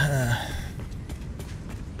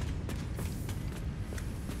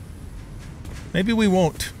maybe we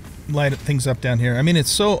won't light things up down here. I mean,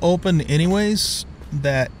 it's so open anyways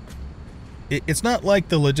that it's not like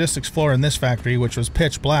the logistics floor in this factory, which was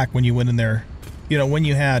pitch black when you went in there, you know, when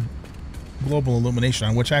you had global illumination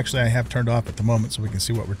on, which actually I have turned off at the moment so we can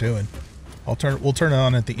see what we're doing. We'll turn it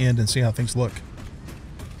on at the end and see how things look.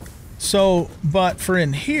 So, but for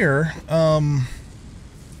in here,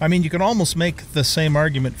 I mean, you can almost make the same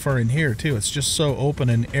argument for in here too. It's just so open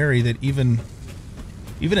and airy that even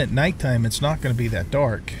at nighttime, it's not going to be that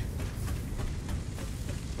dark.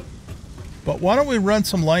 But why don't we run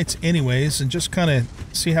some lights anyways and just kind of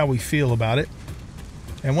see how we feel about it.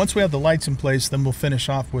 And once we have the lights in place, then we'll finish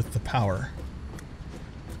off with the power.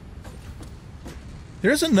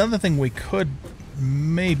 There's another thing we could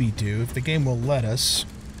maybe do if the game will let us.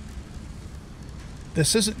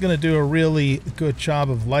 This isn't going to do a really good job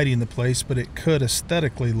of lighting the place, but it could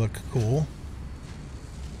aesthetically look cool.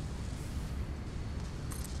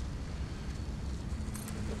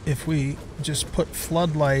 If we just put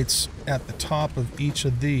floodlights at the top of each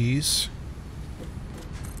of these,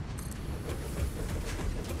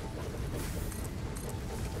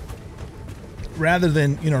 rather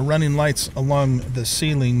than, you know, running lights along the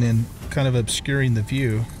ceiling and kind of obscuring the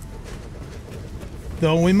view.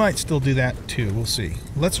 Though we might still do that too, we'll see.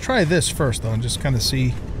 Let's try this first though and just kind of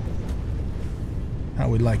see how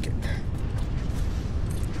we like it.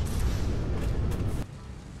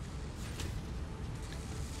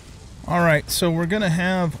 Alright, so we're going to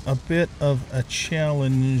have a bit of a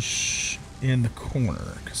challenge in the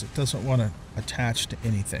corner because it doesn't want to attach to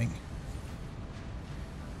anything.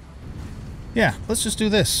 Yeah, let's just do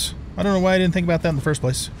this. I don't know why I didn't think about that in the first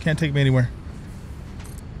place. Can't take me anywhere.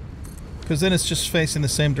 Because then it's just facing the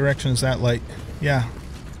same direction as that light. Yeah,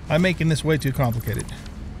 I'm making this way too complicated.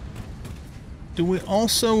 Do we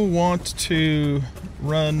also want to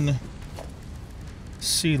run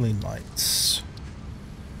ceiling lights?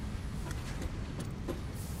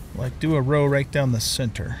 Like do a row right down the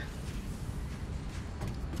center.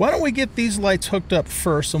 Why don't we get these lights hooked up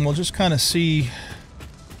first and we'll just kind of see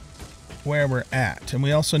where we're at. And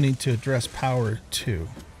we also need to address power too.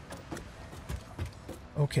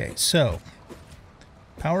 Okay, so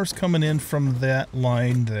power's coming in from that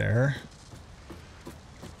line there.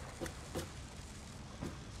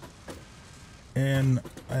 And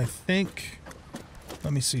I think,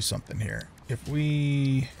 let me see something here. If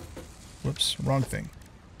we, whoops, wrong thing.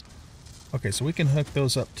 Okay, so we can hook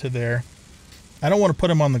those up to there. I don't want to put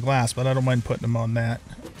them on the glass, but I don't mind putting them on that.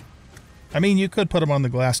 I mean, you could put them on the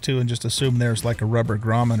glass too and just assume there's like a rubber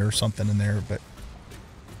grommet or something in there, but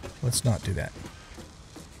let's not do that.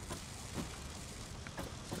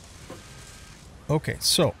 Okay,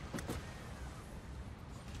 so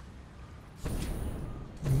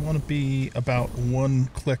we want to be about one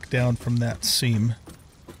click down from that seam.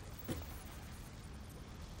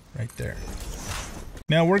 Right there.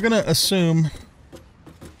 Now we're going to assume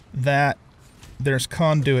that there's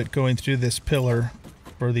conduit going through this pillar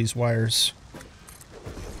for these wires.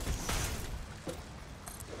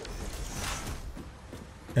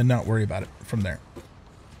 And not worry about it from there.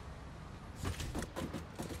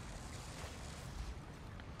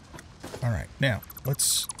 Alright, now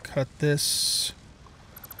let's cut this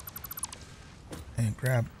and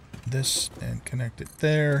grab this and connect it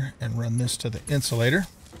there and run this to the insulator.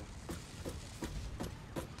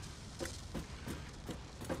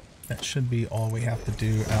 That should be all we have to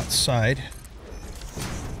do outside.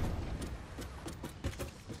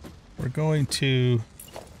 We're going to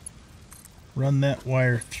run that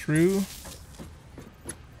wire through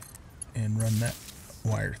and run that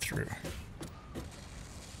wire through.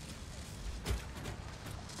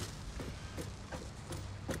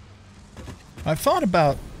 I've thought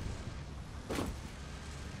about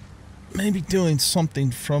maybe doing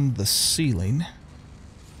something from the ceiling.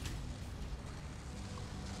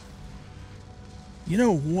 You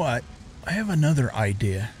know what? I have another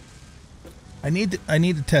idea. I need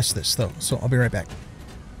to test this though, so I'll be right back.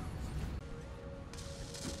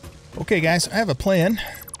 Okay guys, I have a plan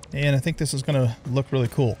and I think this is gonna look really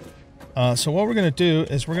cool. So what we're gonna do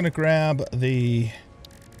is we're gonna grab the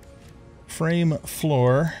frame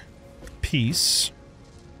floor piece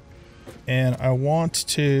and I want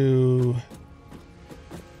to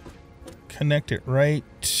connect it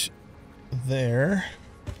right there.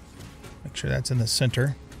 Make sure that's in the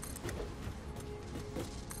center.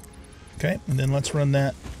 Okay, and then let's run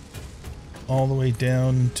that all the way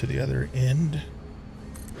down to the other end.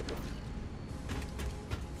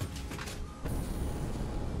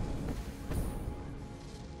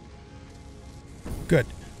 Good.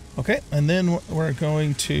 Okay, and then we're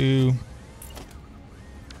going to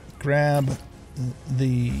grab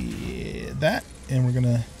that and we're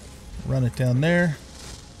gonna run it down there.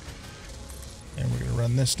 And we're gonna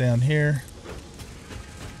run this down here.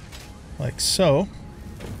 Like so.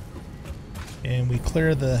 And we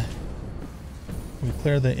clear the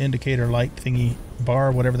indicator light thingy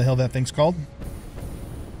bar, whatever the hell that thing's called.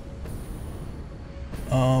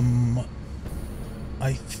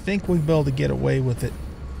 I think we'll be able to get away with it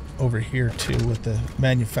over here too with the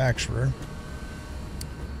manufacturer.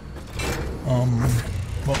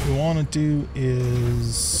 What we want to do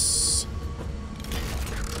is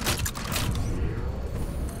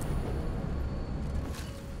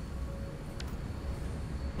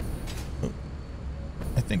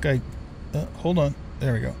I think hold on.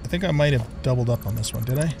 There we go. I think I might have doubled up on this one,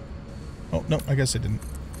 did I? Oh, no, I guess I didn't.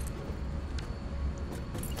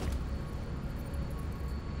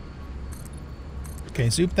 Okay,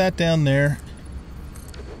 zoop that down there.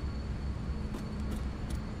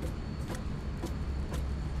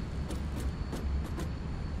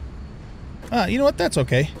 Ah, you know what? That's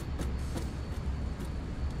okay.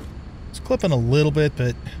 It's clipping a little bit,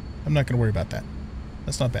 but I'm not going to worry about that.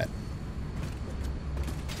 That's not bad.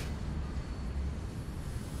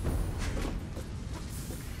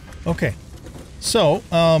 Okay. So,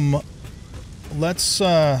 let's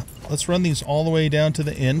run these all the way down to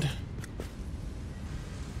the end.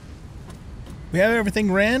 We have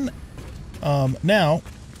everything ran. Now,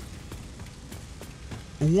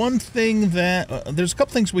 one thing that there's a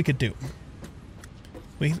couple things we could do.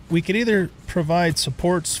 We could either provide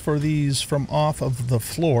supports for these from off of the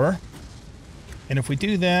floor, and if we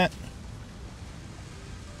do that,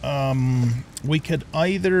 we could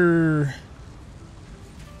either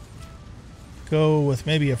go with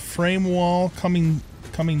maybe a frame wall coming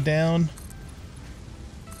down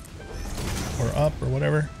or up or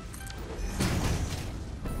whatever.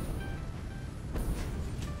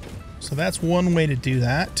 So that's one way to do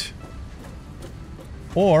that.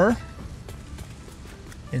 Or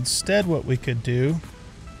instead what we could do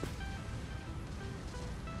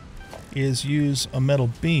is use a metal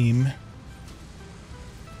beam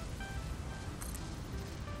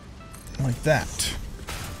like that.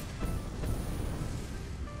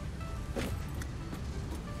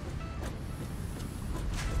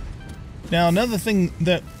 Now, another thing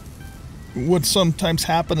that would sometimes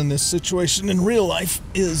happen in this situation in real life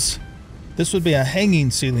is this would be a hanging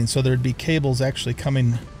ceiling, so there'd be cables actually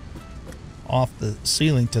coming off the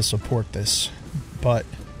ceiling to support this, but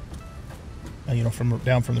you know,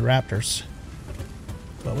 down from the Raptors.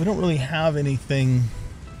 But we don't really have anything.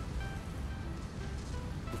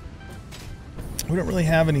 We don't really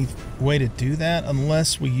have any way to do that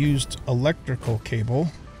unless we used electrical cable.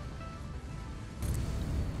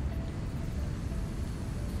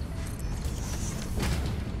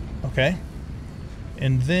 Okay.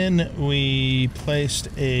 And then we placed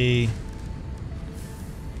a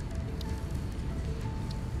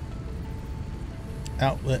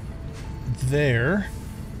outlet there.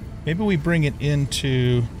 Maybe we bring it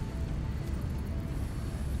into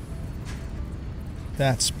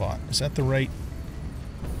that spot. Is that the right?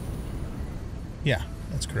 Yeah,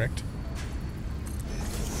 that's correct.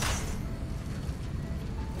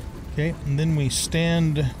 Okay, and then we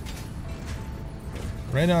stand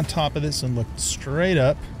right on top of this and look straight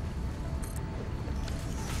up.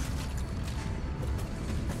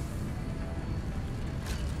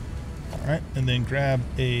 Alright, and then grab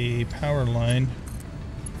a power line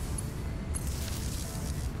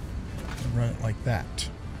and run it like that.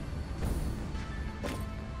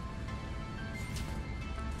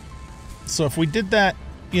 So if we did that,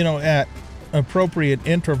 you know, at appropriate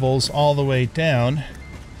intervals all the way down,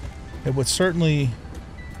 it would certainly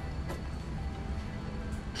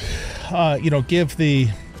you know, give the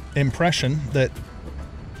impression that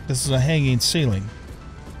this is a hanging ceiling.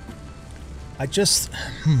 I just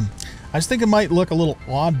think it might look a little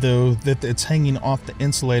odd, though, that it's hanging off the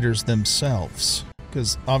insulators themselves,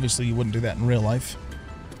 because obviously you wouldn't do that in real life.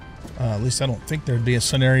 At least I don't think there'd be a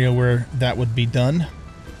scenario where that would be done.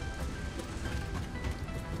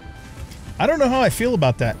 I don't know how I feel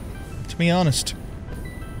about that, to be honest.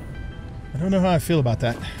 I don't know how I feel about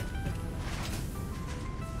that.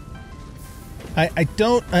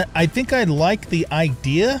 I think I like the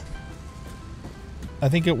idea. I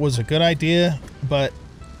think it was a good idea, but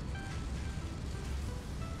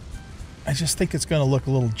I just think it's going to look a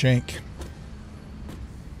little jank.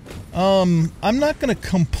 I'm not going to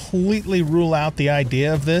completely rule out the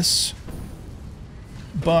idea of this,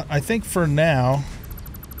 but I think for now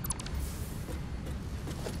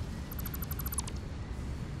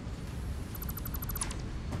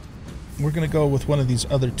we're going to go with one of these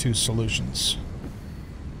other two solutions.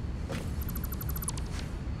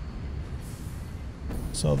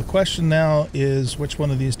 So the question now is, which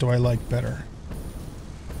one of these do I like better?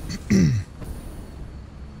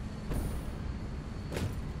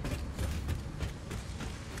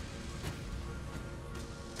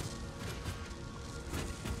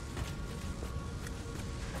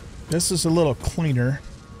 This is a little cleaner,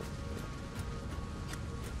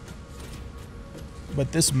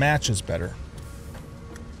 but this matches better.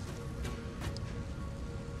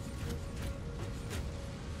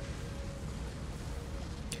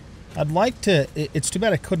 I'd like to... It's too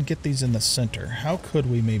bad I couldn't get these in the center. How could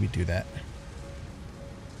we maybe do that?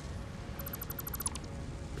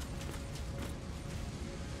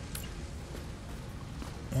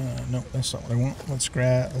 No, that's not what I want. Let's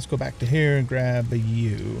go back to here and grab a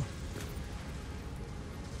U.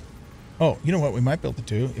 Oh, you know what we might be able to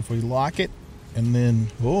do? If we lock it and then...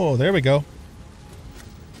 Oh, there we go.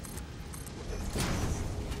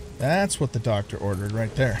 That's what the doctor ordered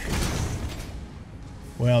right there.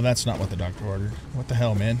 Well, that's not what the doctor ordered. What the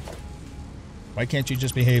hell, man? Why can't you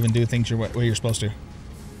just behave and do things your way you're supposed to?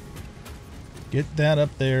 Get that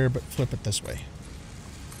up there, but flip it this way.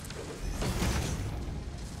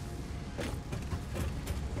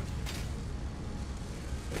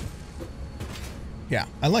 Yeah,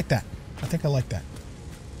 I like that. I think I like that.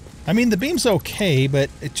 I mean, the beam's okay, but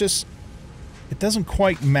it doesn't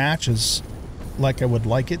quite match as like I would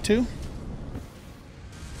like it to.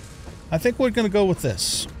 I think we're going to go with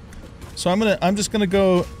this. So I'm just going to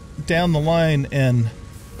go down the line and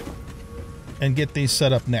get these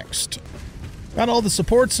set up next. Got all the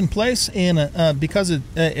supports in place, and because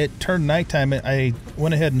it turned nighttime, I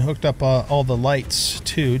went ahead and hooked up all the lights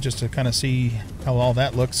too, just to kind of see how all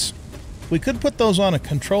that looks. We could put those on a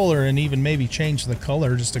controller and even maybe change the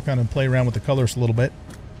color just to kind of play around with the colors a little bit.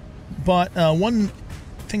 But one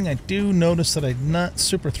thing I do notice that I'm not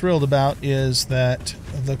super thrilled about is that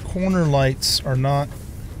the corner lights are not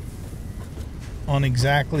on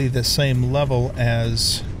exactly the same level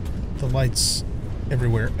as the lights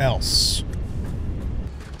everywhere else.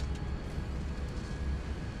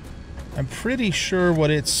 I'm pretty sure what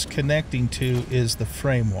it's connecting to is the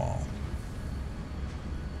frame wall.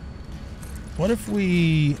 What if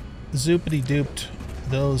we zoopity-dooped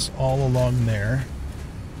those all along there?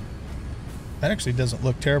 That actually doesn't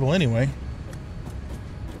look terrible anyway.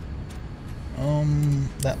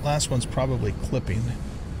 That last one's probably clipping.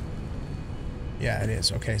 Yeah, it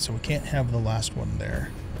is. Okay, so we can't have the last one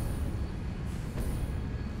there.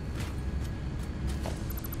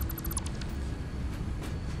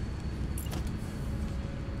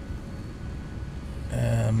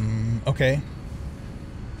 Okay.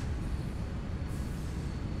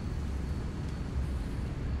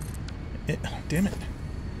 Damn it.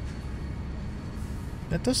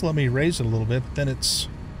 That does let me raise it a little bit, but then it's...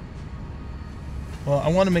 Well, I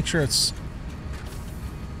want to make sure it's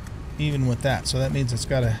even with that, so that means it's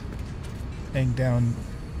got to hang down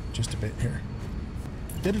just a bit here.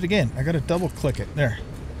 Did it again. I got to double click it. There.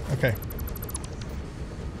 Okay.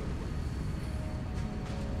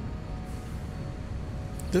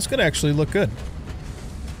 This could actually look good.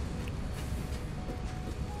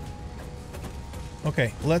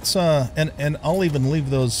 Okay, let's and I'll even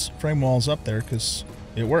leave those frame walls up there because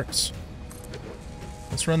it works.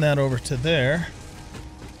 Let's run that over to there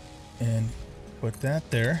and put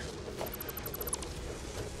that there.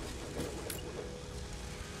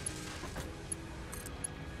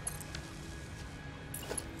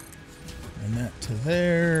 And that to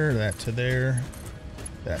there, that to there,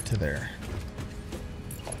 that to there.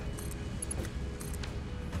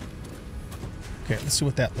 Okay, let's see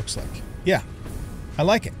what that looks like. Yeah. I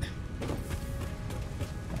like it.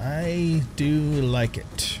 I do like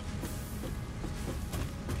it.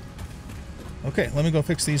 Okay, let me go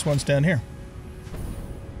fix these ones down here.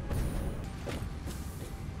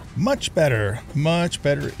 Much better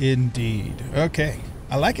indeed. Okay,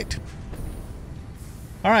 I like it.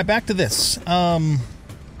 All right, back to this.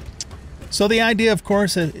 So the idea, of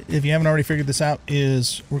course, if you haven't already figured this out,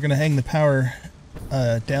 is we're going to hang the power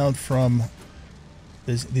down from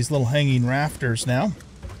these little hanging rafters now.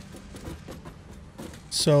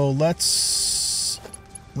 So let's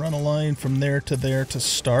run a line from there to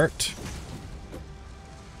start.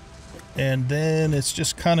 And then it's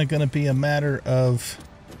just kind of going to be a matter of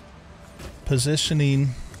positioning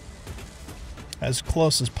as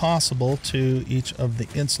close as possible to each of the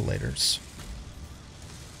insulators.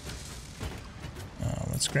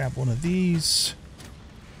 Let's grab one of these.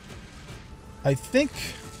 I think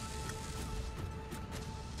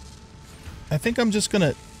I'm just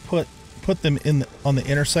gonna put them in on the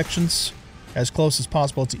intersections as close as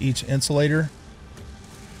possible to each insulator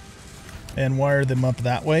and wire them up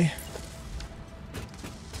that way.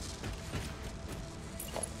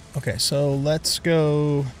 Okay, so let's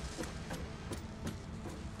go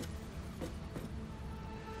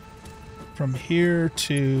from here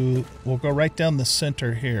to, we'll go right down the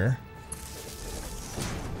center here.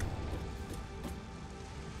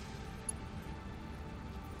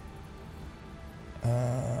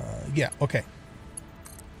 Yeah, okay.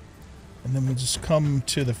 And then we'll just come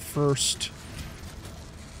to the first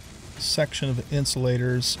section of the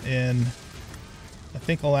insulators, and I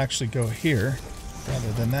think I'll actually go here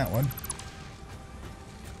rather than that one.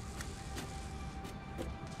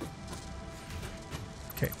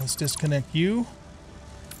 Okay, let's disconnect you.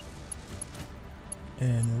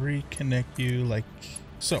 and reconnect you like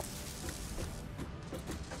so.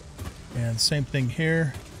 And same thing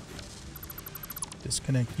here.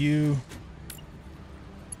 Disconnect you.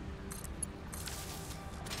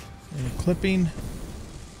 Any clipping.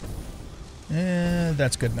 And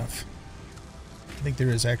that's good enough. I think there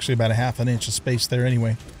is actually about a ½ an inch of space there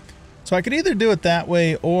anyway. So I could either do it that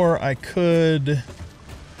way, or I could,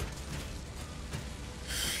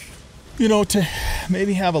 you know, to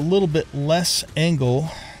maybe have a little bit less angle,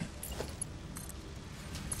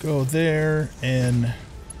 go there and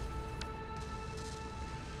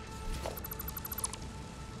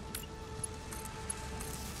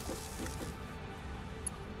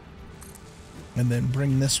then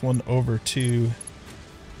bring this one over to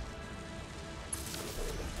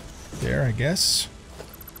there, I guess.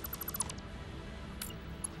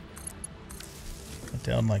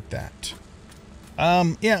 Down like that.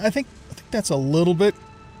 Yeah, I think that's a little bit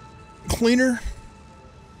cleaner.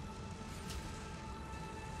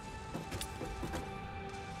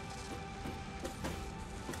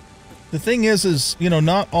 The thing is, you know,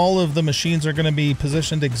 not all of the machines are going to be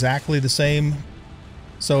positioned exactly the same.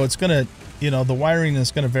 So it's going to, you know, the wiring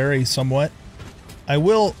is going to vary somewhat. I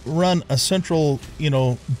will run a central, you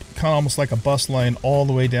know, kind of almost like a bus line all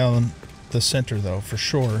the way down the center though, for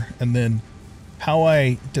sure. And then how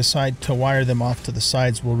I decide to wire them off to the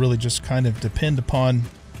sides will really just kind of depend upon,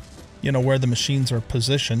 you know, where the machines are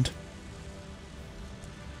positioned.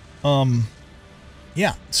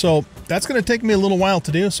 Yeah, so that's going to take me a little while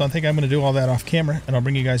to do, so I think I'm going to do all that off camera, and I'll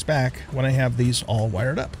bring you guys back when I have these all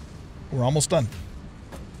wired up. We're almost done.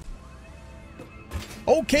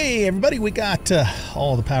 Okay, everybody, we got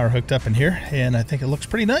all the power hooked up in here, and I think it looks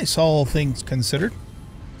pretty nice, all things considered.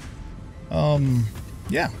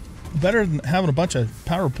 Yeah. Better than having a bunch of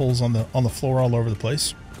power poles on the floor all over the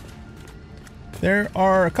place. There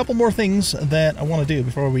are a couple more things that I want to do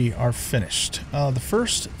before we are finished. The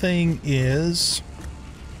first thing is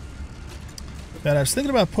that I was thinking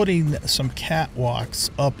about putting some catwalks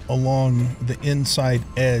up along the inside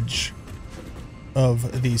edge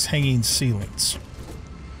of these hanging ceilings.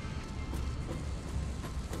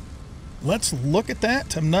 Let's look at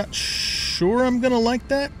that. I'm not sure I'm going to like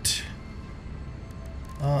that.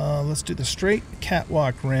 Let's do the straight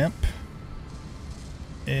catwalk ramp.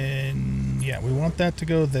 And yeah, we want that to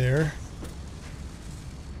go there.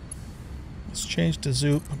 Let's change to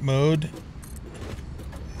zoop mode.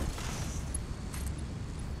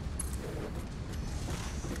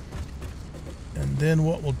 And then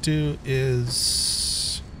what we'll do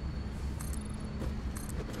is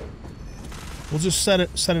we'll just set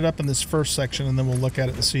it up in this first section, and then we'll look at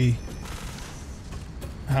it and see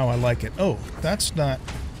how I like it. Oh, that's not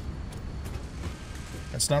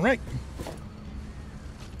right.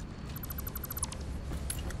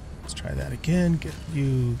 Let's try that again. Get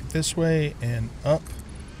you this way and up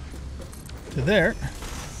to there.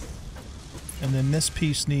 And then this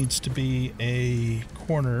piece needs to be a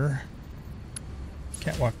corner,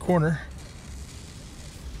 catwalk corner.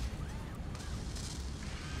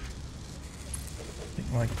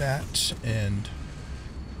 Something like that and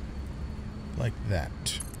like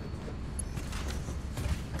that.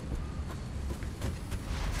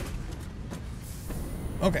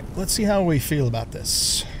 Okay, let's see how we feel about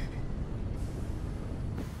this.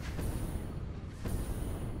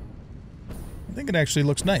 I think it actually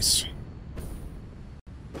looks nice.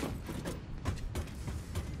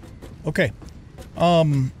 Okay.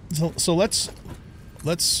 So let's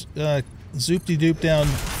zoop-de-doop down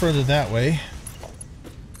further that way.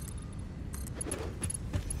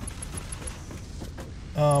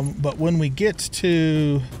 But when we get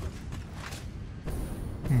to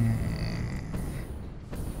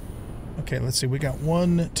okay, let's see. We got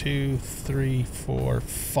 1, 2, 3, 4,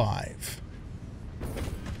 5.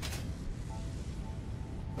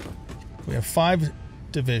 We have 5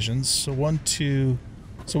 divisions. So 1, 2.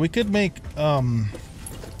 So we could make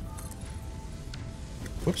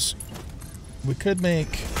whoops. We could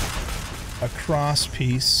make a cross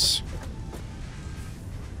piece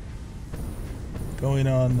going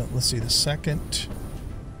on, let's see, the second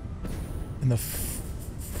and the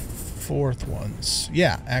fourth ones.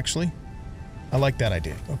 Yeah, actually. I like that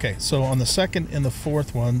idea. Okay, so on the second and the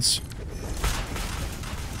fourth ones,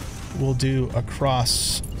 we'll do a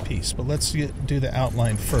cross piece. But let's do the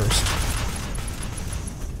outline first.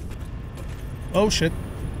 Oh, shit.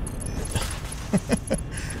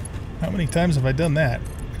 How many times have I done that?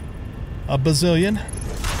 A bazillion.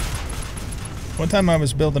 One time I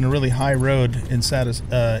was building a really high road in Update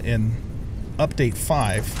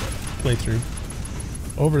 5 playthrough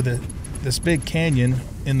over this big canyon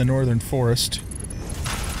in the northern forest.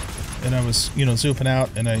 and I was, you know, zooming out,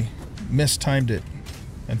 and I mistimed it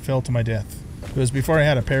and fell to my death. It was before I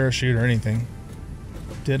had a parachute or anything.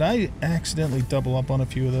 Did I accidentally double up on a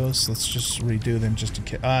few of those? Let's just redo them just in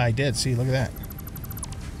case. Ah, I did. See, look at that.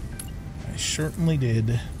 I certainly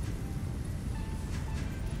did.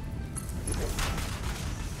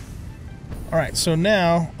 Alright, so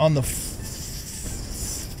now on the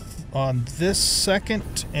on this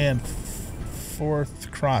second and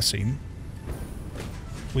fourth crossing,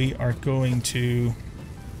 we are going to...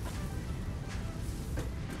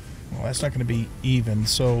 Well, that's not going to be even,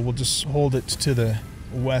 so we'll just hold it to the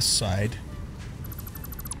west side.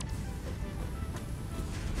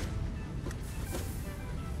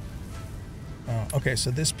 Okay,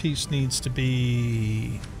 so this piece needs to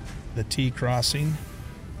be the T crossing.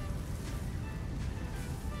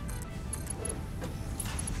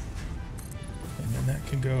 And then that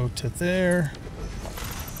can go to there.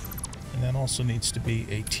 And that also needs to be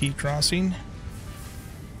a T crossing.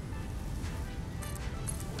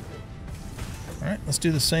 Alright, let's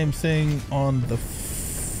do the same thing on the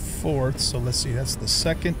fourth. So let's see, that's the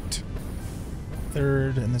second,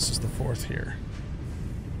 third, and this is the fourth here.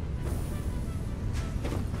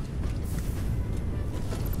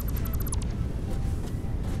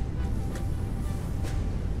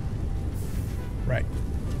 Right.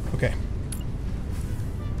 Okay.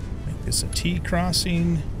 Make this a T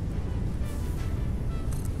crossing.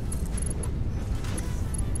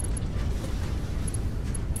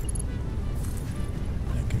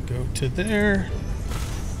 That can go to there.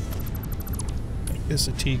 Make this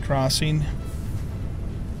a T crossing.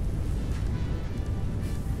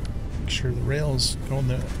 Make sure the rails go in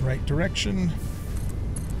the right direction.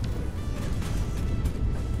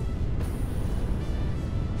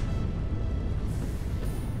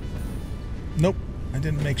 Nope, I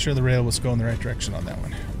didn't make sure the rail was going the right direction on that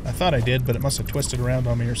one. I thought I did, but it must have twisted around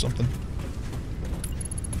on me or something.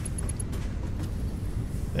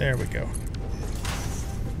 There we go.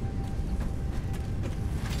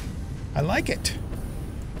 I like it.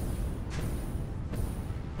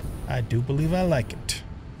 I do believe I like it.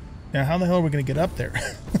 Now, how the hell are we going to get up there?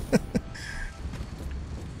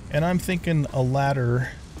 And I'm thinking a ladder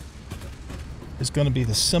is going to be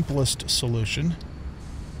the simplest solution.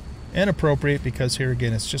 And appropriate, because here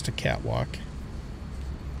again it's just a catwalk.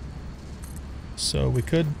 So we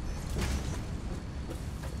could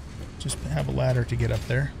just have a ladder to get up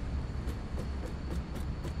there.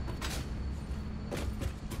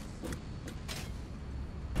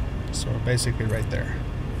 So we're basically right there.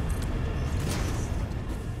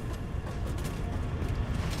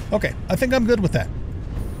 Okay, I think I'm good with that.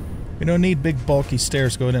 We don't need big bulky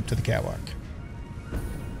stairs going up to the catwalk.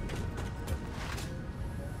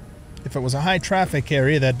 If it was a high traffic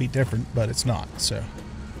area, that'd be different, but it's not, so.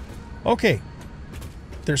 Okay.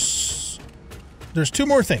 There's two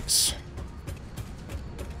more things.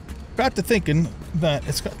 Got to thinking that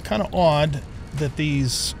it's kind of odd that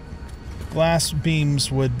these glass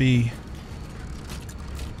beams would be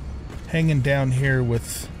hanging down here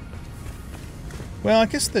with... Well, I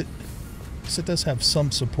guess it does have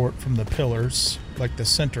some support from the pillars, like the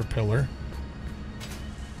center pillar.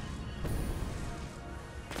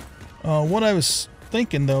 What I was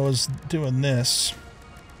thinking, though, is doing this.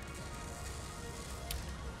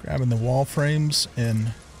 Grabbing the wall frames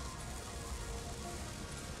and,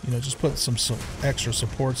 you know, just put some extra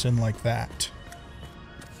supports in like that.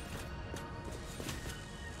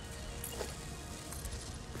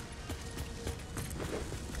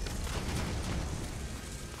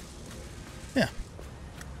 Yeah.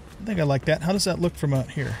 I think I like that. How does that look from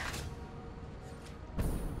out here?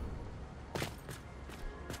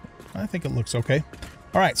 I think it looks okay.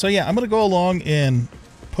 Alright, so yeah, I'm going to go along and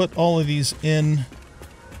put all of these in,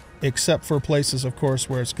 except for places, of course,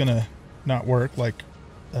 where it's going to not work, like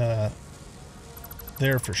there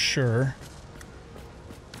for sure.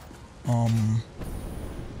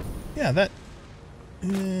 Yeah, that...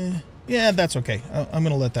 yeah, that's okay. I'm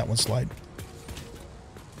going to let that one slide.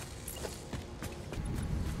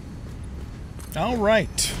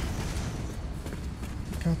 Alright.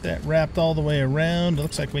 Got that wrapped all the way around. It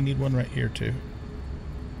looks like we need one right here too.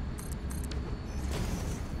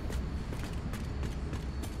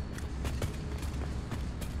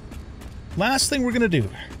 Last thing we're going to do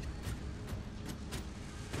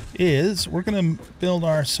is we're going to build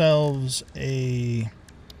ourselves a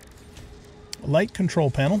light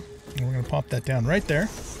control panel. And we're going to pop that down right there.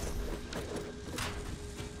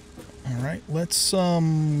 Alright, let's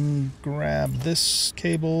grab this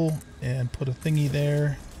cable and put a thingy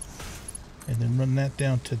there. And then run that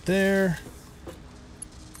down to there.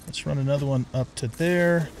 Let's run another one up to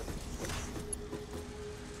there.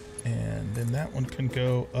 And then that one can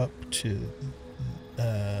go up to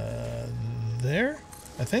there,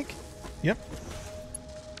 I think. Yep.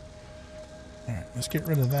 All right, let's get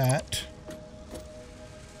rid of that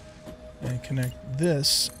and connect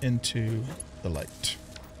this into the light.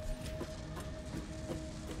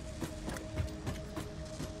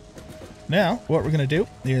 Now, what we're going to do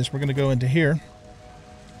is we're going to go into here.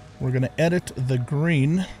 We're going to edit the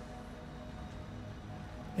green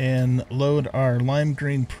and load our lime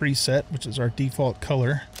green preset, which is our default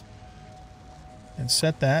color, and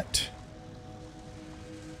set that.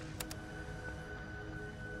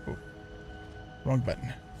 Oh, wrong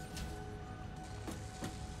button.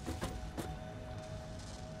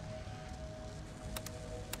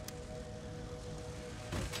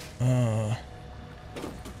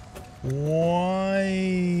 Why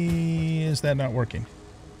is that not working?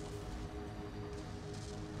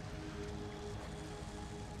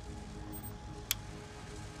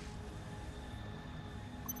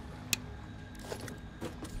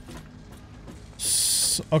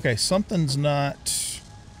 Okay, something's not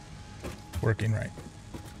working right.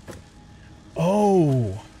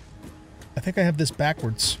 Oh, I think I have this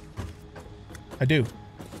backwards. I do.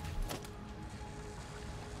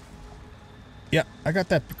 Yeah, I got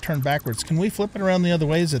that turned backwards. Can we flip it around the other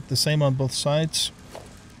way? Is it the same on both sides?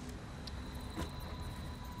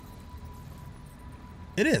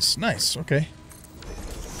 It is. Nice. Okay.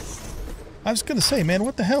 I was going to say, man,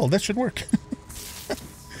 what the hell? That should work.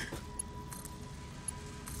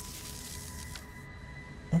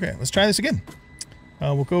 Okay, let's try this again.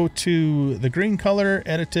 We'll go to the green color,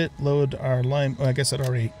 edit it, load our lime. Well, I guess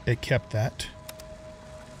it kept that.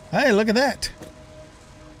 Hey, look at that.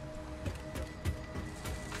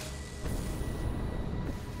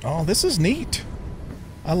 Oh, this is neat.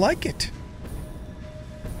 I like it.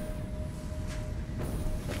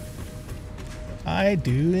 I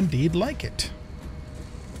do indeed like it.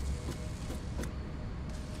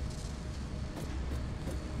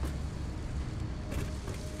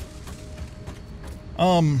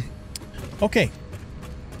 Okay.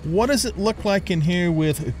 What does it look like in here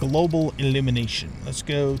with global illumination? Let's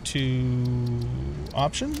go to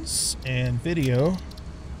options and video.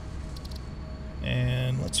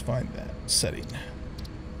 And let's find that setting.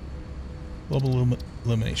 Global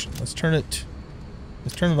illumination. Let's turn it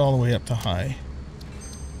all the way up to high.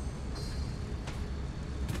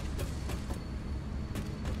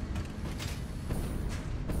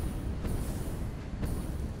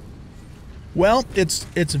 Well, it's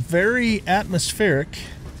very atmospheric,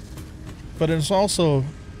 but it's also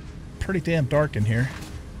pretty damn dark in here.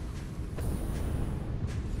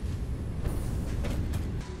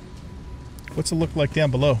 What's it look like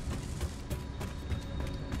down below?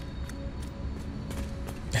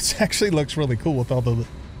 It actually looks really cool with all the,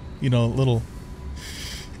 you know, little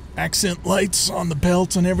accent lights on the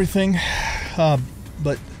belt and everything.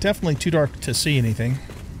 But definitely too dark to see anything.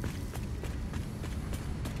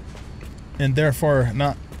 And therefore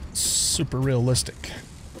not super realistic.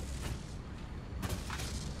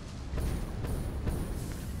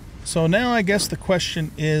 So now I guess the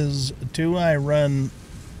question is, do I run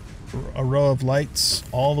a row of lights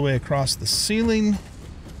all the way across the ceiling?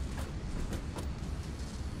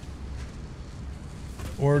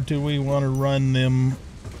 Or do we want to run them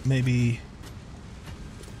maybe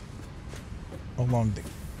along the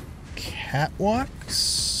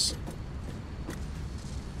catwalks?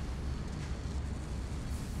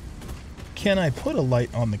 Can I put a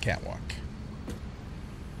light on the catwalk?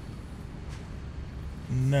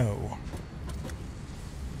 No.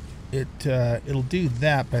 It'll do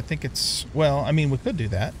that, but I think it's... Well, I mean, we could do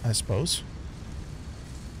that, I suppose.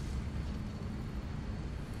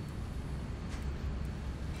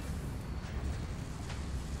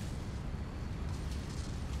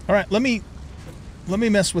 All right, let me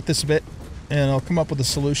mess with this a bit, and I'll come up with a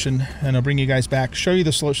solution, and I'll bring you guys back, show you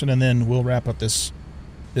the solution, and then we'll wrap up this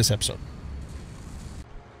episode.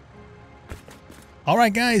 All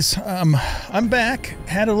right, guys, I'm back.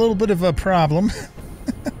 Had a little bit of a problem.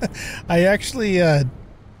 I actually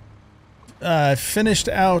finished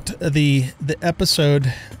out the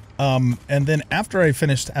episode, and then after I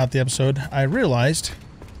finished out the episode, I realized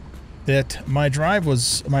that my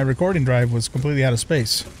recording drive was completely out of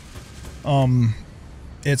space.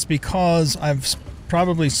 It's because I've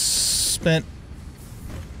probably spent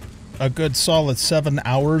a good solid 7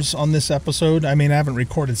 hours on this episode. I mean, I haven't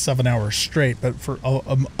recorded 7 hours straight, but for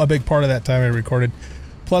a big part of that time I recorded.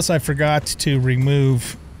 Plus, I forgot to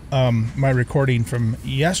remove my recording from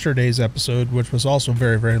yesterday's episode, which was also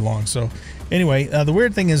very, very long. So anyway, the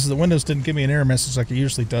weird thing is the Windows didn't give me an error message like it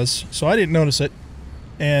usually does, so I didn't notice it.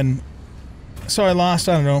 And so I lost,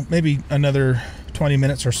 I don't know, maybe another 20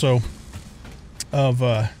 minutes or so of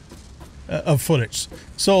footage.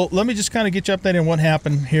 So let me just kind of get you updated on what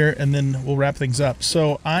happened here, and then we'll wrap things up.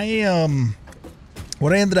 So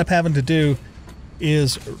what I ended up having to do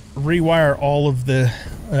is rewire all of the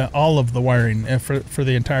wiring for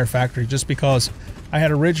the entire factory, just because I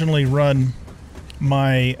had originally run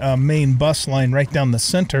my main bus line right down the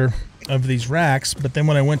center of these racks, but then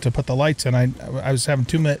when I went to put the lights in, I was having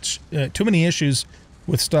too many issues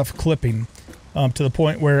with stuff clipping, to the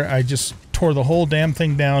point where I just tore the whole damn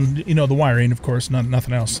thing down, you know, the wiring, of course,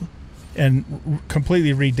 nothing else, and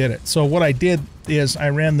completely redid it. So what I did is I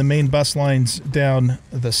ran the main bus lines down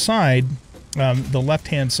the side, the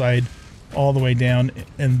left-hand side, all the way down,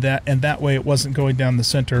 and that way it wasn't going down the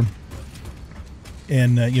center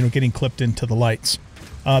and you know, getting clipped into the lights.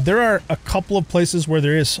 There are a couple of places where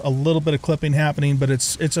there is a little bit of clipping happening, but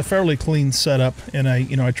it's a fairly clean setup, and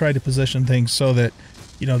I tried to position things so that,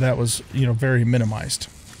 you know, that was, you know, very minimized.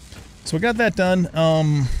 So we got that done,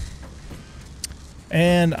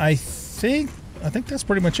 and I think that's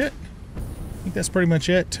pretty much it.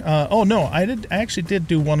 Oh no, I actually did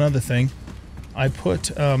do one other thing. I put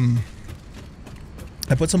some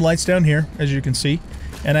lights down here, as you can see,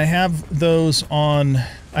 and I have those on.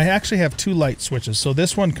 I actually have two light switches. So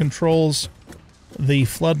this one controls the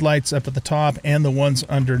floodlights up at the top and the ones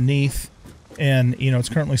underneath, and you know, it's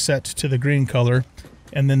currently set to the green color.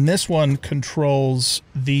 And then this one controls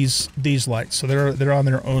these lights, so they're on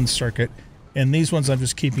their own circuit. And these ones I'm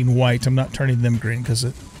just keeping white. I'm not turning them green because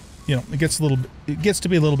it, you know, it gets to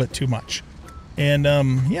be a little bit too much. And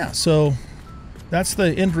yeah, so that's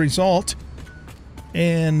the end result.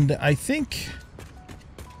 And I think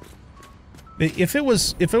if it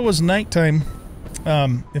was nighttime,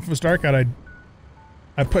 if it was dark out,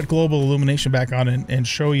 I'd put global illumination back on and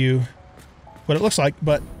show you what it looks like,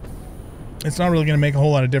 but it's not really going to make a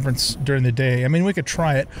whole lot of difference during the day. I mean, we could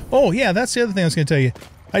try it. Oh yeah, that's the other thing I was going to tell you.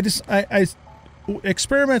 I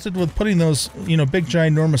experimented with putting those, you know, big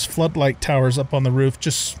ginormous floodlight towers up on the roof.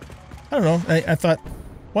 Just, I don't know, I thought,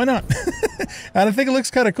 why not? And I think it looks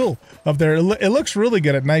kind of cool up there. It looks really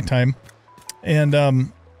good at nighttime. And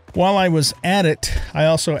while I was at it, I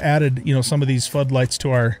also added, you know, some of these floodlights to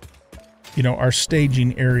our, you know, our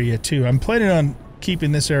staging area too. I'm planning on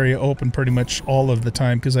keeping this area open pretty much all of the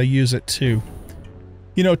time because I use it to,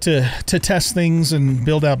 you know, to test things and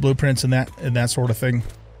build out blueprints and that sort of thing.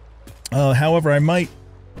 However, I might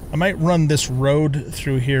run this road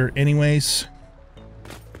through here anyways,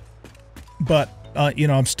 but you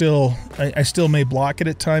know, I still may block it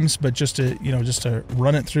at times, but just to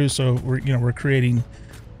run it through, so we're creating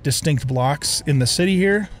distinct blocks in the city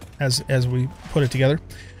here as we put it together.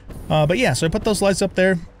 But yeah, so I put those lights up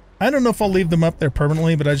there. I don't know if I'll leave them up there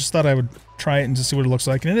permanently, but I just thought I would try it and just see what it looks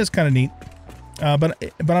like, and it is kind of neat. But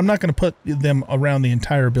I'm not going to put them around the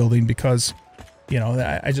entire building because, you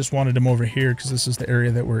know, I just wanted them over here because this is the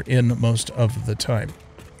area that we're in most of the time.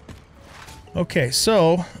 Okay,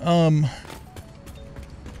 so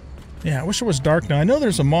yeah, I wish it was dark now. I know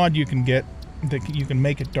there's a mod you can get that you can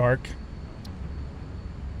make it dark,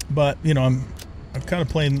 but you know, I'm kind of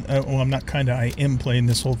playing. Well, I'm not kind of. I am playing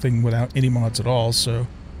this whole thing without any mods at all. So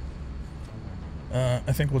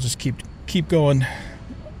I think we'll just keep going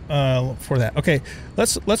for that. Okay,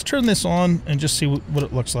 let's turn this on and just see what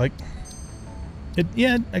it looks like.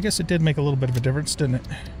 Yeah, I guess it did make a little bit of a difference, didn't it?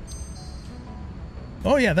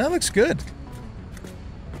 Oh yeah, that looks good.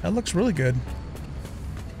 That looks really good.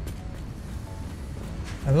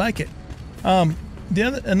 I like it.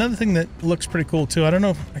 Another thing that looks pretty cool too. I don't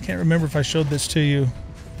know I can't remember if I showed this to you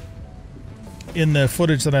in the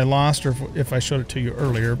footage that I lost or if I showed it to you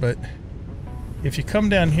earlier, but if you come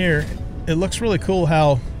down here, it looks really cool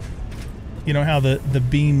how, you know, how the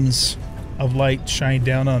beams of light shine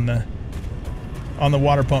down on the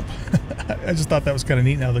water pump. I just thought that was kind of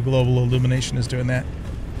neat how the global illumination is doing that.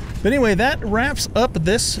 But anyway, that wraps up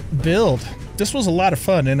this build. This was a lot of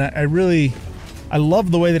fun, and I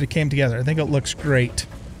love the way that it came together. I think it looks great.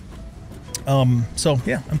 So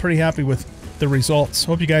yeah, I'm pretty happy with the results.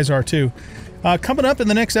 Hope you guys are too. Coming up in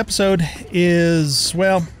the next episode is,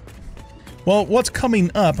 well, what's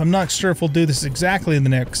coming up, I'm not sure if we'll do this exactly in the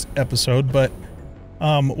next episode, but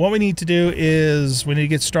what we need to do is we need to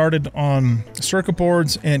get started on circuit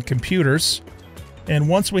boards and computers. And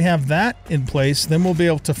once we have that in place, then we'll be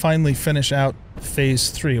able to finally finish out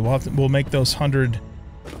phase 3. We'll make those 100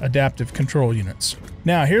 adaptive control units.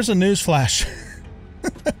 Now, here's a news flash.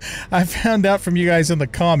 I found out from you guys in the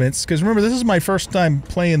comments, because remember, this is my first time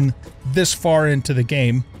playing this far into the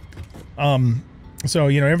game. So,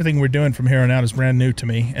 you know, everything we're doing from here on out is brand new to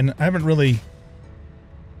me, and I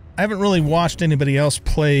I haven't really watched anybody else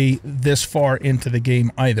play this far into the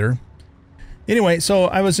game either. Anyway, so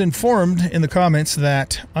I was informed in the comments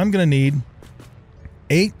that I'm going to need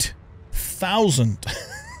 8,000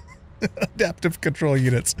 adaptive control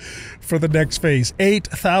units for the next phase.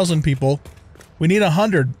 8,000 people. We need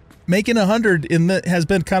 100. Making 100 has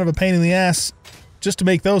been kind of a pain in the ass just to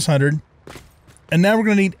make those 100. And now we're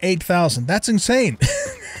going to need 8,000. That's insane.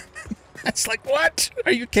 That's like, what?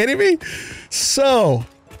 Are you kidding me? So,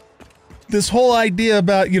 this whole idea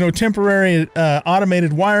about, you know, temporary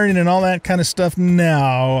automated wiring and all that kind of stuff,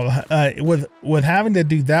 now, with having to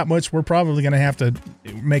do that much, we're probably going to have to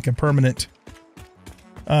make a permanent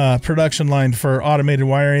production line for automated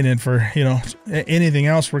wiring and for, you know, anything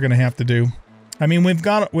else we're going to have to do. I mean, we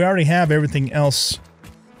already have everything else,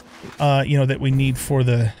 you know, that we need for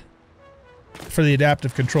the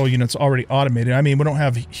adaptive control units already automated. I mean, we don't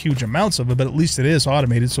have huge amounts of it, but at least it is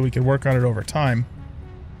automated, so we can work on it over time.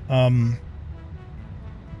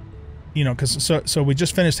 You know, because so we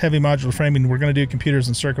just finished heavy modular framing. We're going to do computers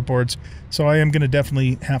and circuit boards, so I am going to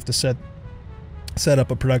definitely have to set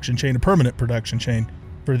up a production chain, a permanent production chain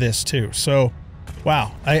for this too. So,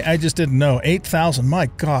 wow, I just didn't know. 8,000, my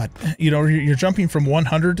God. You know, you're jumping from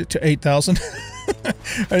 100 to 8,000.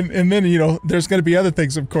 and then, you know, there's going to be other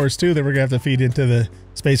things, of course, too, that we're going to have to feed into the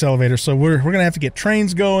space elevator. So we're going to have to get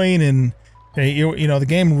trains going, and, you know, the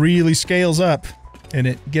game really scales up, and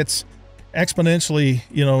it gets exponentially,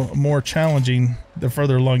 you know, more challenging the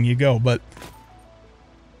further along you go. But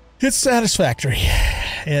it's satisfactory,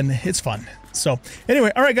 and it's fun. So,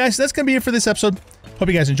 anyway, all right, guys, that's going to be it for this episode. Hope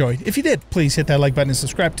you guys enjoyed. If you did, please hit that like button and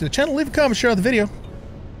subscribe to the channel. Leave a comment, share the video.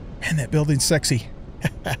 And that building's sexy.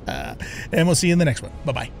 And we'll see you in the next one.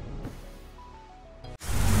 Bye-bye.